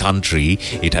any country,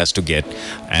 it has to get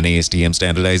an ASTM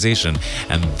standardization,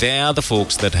 and they're the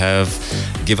folks that have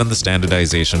given the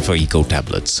standardization for Eco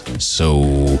tablets.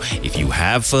 So if you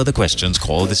have further questions,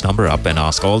 call this number up and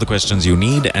ask all the questions you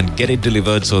need and get it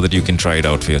delivered so that you can try it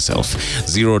out for yourself.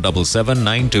 077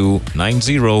 92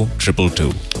 90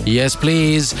 222. Yes,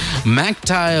 please. Mac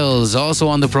Tiles also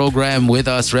on the program with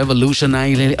us, revolutionizing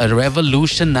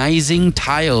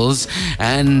tiles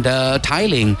and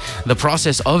tiling, the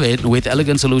process of it, with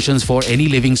elegant solutions for any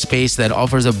living space that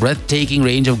offers a breathtaking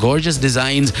range of gorgeous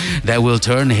designs that will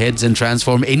turn heads and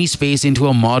transform any space into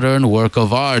a modern work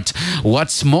of art.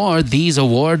 What's more, these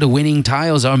award-winning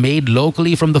tiles are made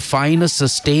locally from the finest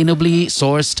sustainably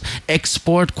sourced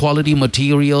export quality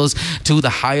materials to the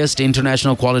highest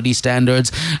international quality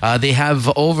standards, They have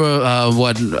over,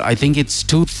 I think it's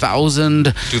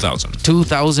 2,000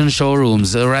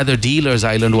 showrooms, rather dealers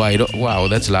island-wide. Wow,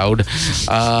 that's loud.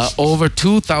 Over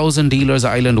 2,000 dealers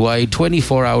island-wide,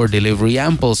 24-hour delivery,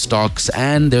 ample stocks,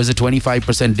 and there's a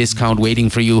 25% discount waiting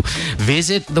for you.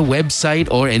 Visit the website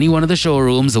or any one of the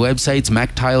showrooms. The website's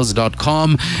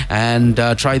mactiles.com, and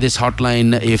try this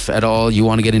hotline if at all you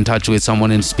want to get in touch with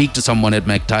someone and speak to someone at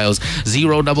MacTiles.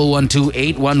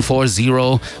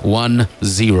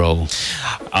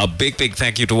 0112-814-010. A big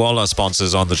thank you to all our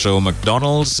sponsors on the show: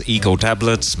 McDonald's, Eco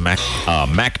Tablets,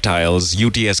 MacTiles,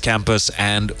 UTS Campus,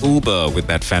 and Uber with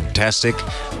that fantastic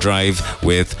drive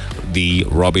with the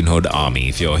Robin Hood Army.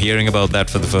 If you're hearing about that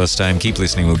for the first time, keep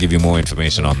listening. We'll give you more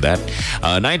information on that.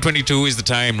 9:22 is the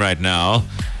time right now.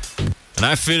 And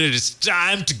I feel it is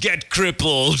time to get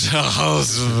crippled.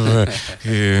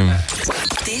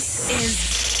 This is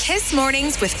Kiss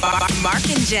Mornings with Mark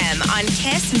and Jem on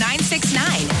Kiss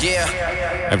 969. Yeah.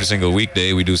 Every single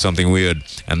weekday we do something weird,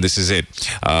 and this is it.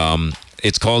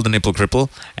 It's called the Nipple Cripple,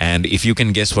 and if you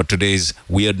can guess what today's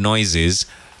weird noise is,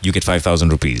 you get 5,000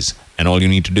 rupees. And all you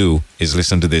need to do is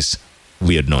listen to this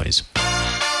weird noise.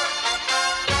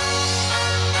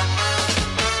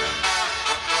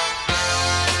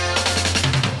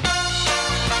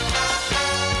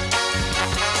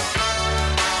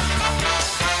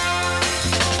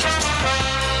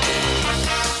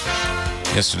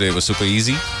 Yesterday was super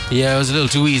easy. Yeah, it was a little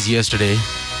too easy yesterday.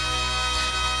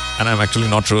 And I'm actually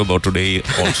not sure about today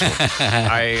also.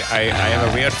 I have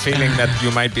a weird feeling that you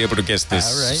might be able to guess this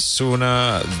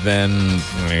sooner than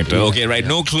later. Okay, right.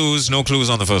 No clues on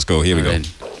the first go. Here we go.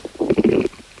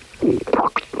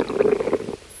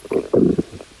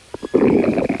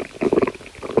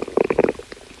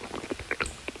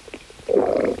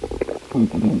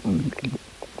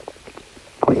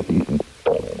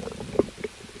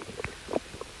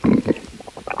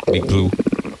 Big clue.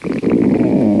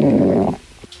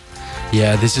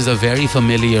 Yeah, this is a very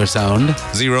familiar sound.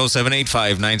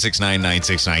 0785 969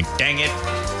 969. Dang it.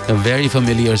 A very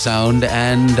familiar sound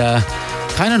and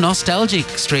kind of nostalgic,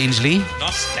 strangely.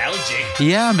 Nostalgic?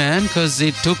 Yeah, man, because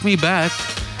it took me back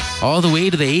all the way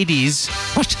to the 80s.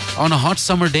 What? On a hot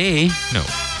summer day. No.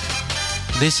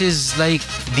 This is like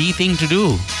the thing to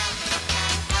do.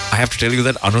 I have to tell you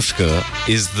that Anushka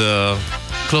is the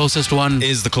closest one.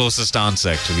 Is the closest answer,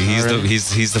 actually.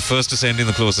 He's the first to send in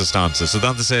the closest answer.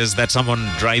 Sudhanta says that someone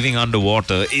driving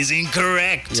underwater is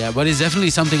incorrect. Yeah, but it's definitely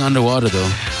something underwater, though.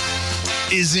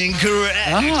 Is incorrect.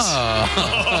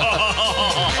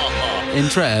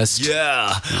 Interest.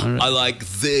 Yeah. Right. I like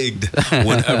zigged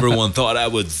when everyone thought I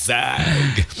would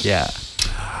zag. Yeah.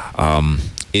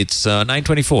 It's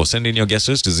 9:24. Send in your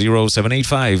guesses to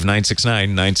 0785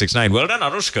 969 969. Well done,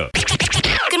 Anushka.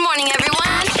 Good morning, everyone.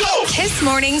 Kiss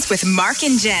Mornings with Mark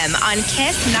and Jem on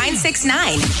Kiss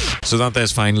 969. Sudhanta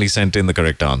has finally sent in the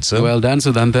correct answer. Well done,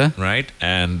 Sudhanta. Right?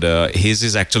 And his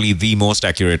is actually the most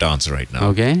accurate answer right now.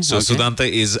 Okay. So Sudhanta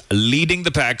is leading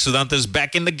the pack. Sudhanta is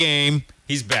back in the game.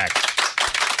 He's back.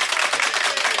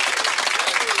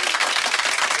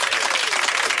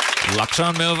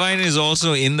 Lakshan Melvine is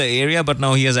also in the area, but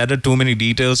now he has added too many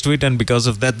details to it, and because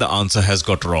of that, the answer has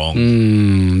got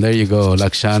wrong. There you go,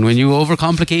 Lakshan. When you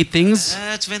overcomplicate things...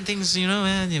 That's when things, All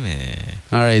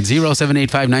right,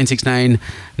 0785 969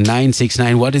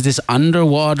 969. What is this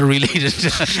underwater-related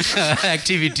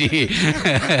activity?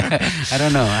 I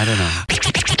don't know.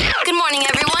 Good morning,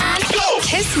 everyone.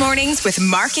 Kiss Mornings with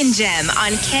Mark and Jem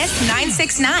on Kiss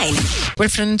 969. Well,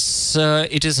 friends,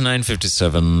 it is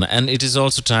 9:57, and it is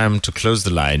also time to close the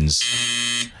lines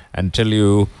and tell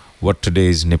you what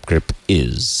today's Nip Grip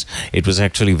is. It was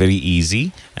actually very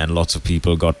easy, and lots of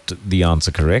people got the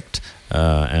answer correct,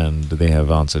 and they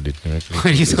have answered it correctly.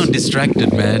 Why are you so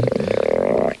distracted, man?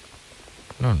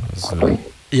 No,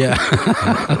 yeah.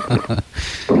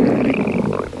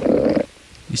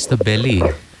 It's the belly.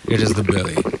 It is the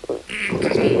belly.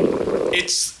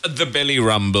 It's the belly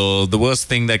rumble, the worst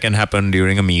thing that can happen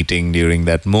during a meeting, during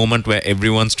that moment where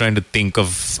everyone's trying to think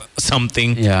of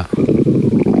something. Yeah.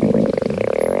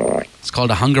 It's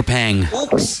called a hunger pang.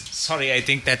 Oops. Sorry, I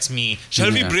think that's me.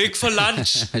 Shall we break for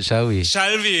lunch? Shall we?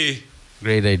 Shall we?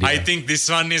 Great idea. I think this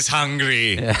one is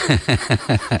hungry.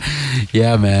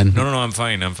 Yeah, man. No, I'm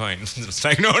fine. It's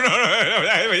like, no.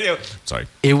 Sorry.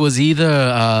 It was either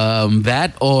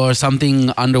that or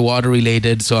something underwater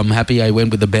related, so I'm happy I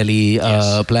went with the belly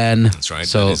plan. That's right.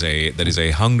 So, that is a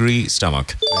hungry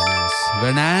stomach.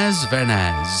 Very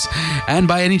nice. And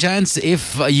by any chance,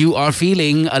 if you are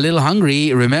feeling a little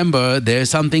hungry, remember there's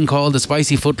something called the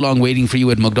spicy footlong waiting for you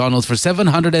at McDonald's. For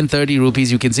 730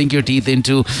 rupees, you can sink your teeth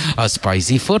into a spicy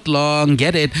spicy footlong.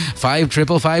 Get it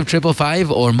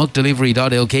 5555555 or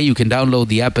mcdelivery.lk. You can download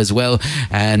the app as well,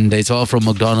 and it's all from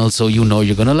McDonald's, so you know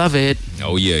you're gonna love it.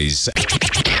 Oh yes.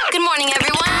 Good morning,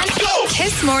 everyone.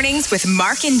 Kiss Mornings with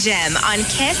Mark and Jem on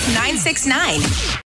Kiss 969.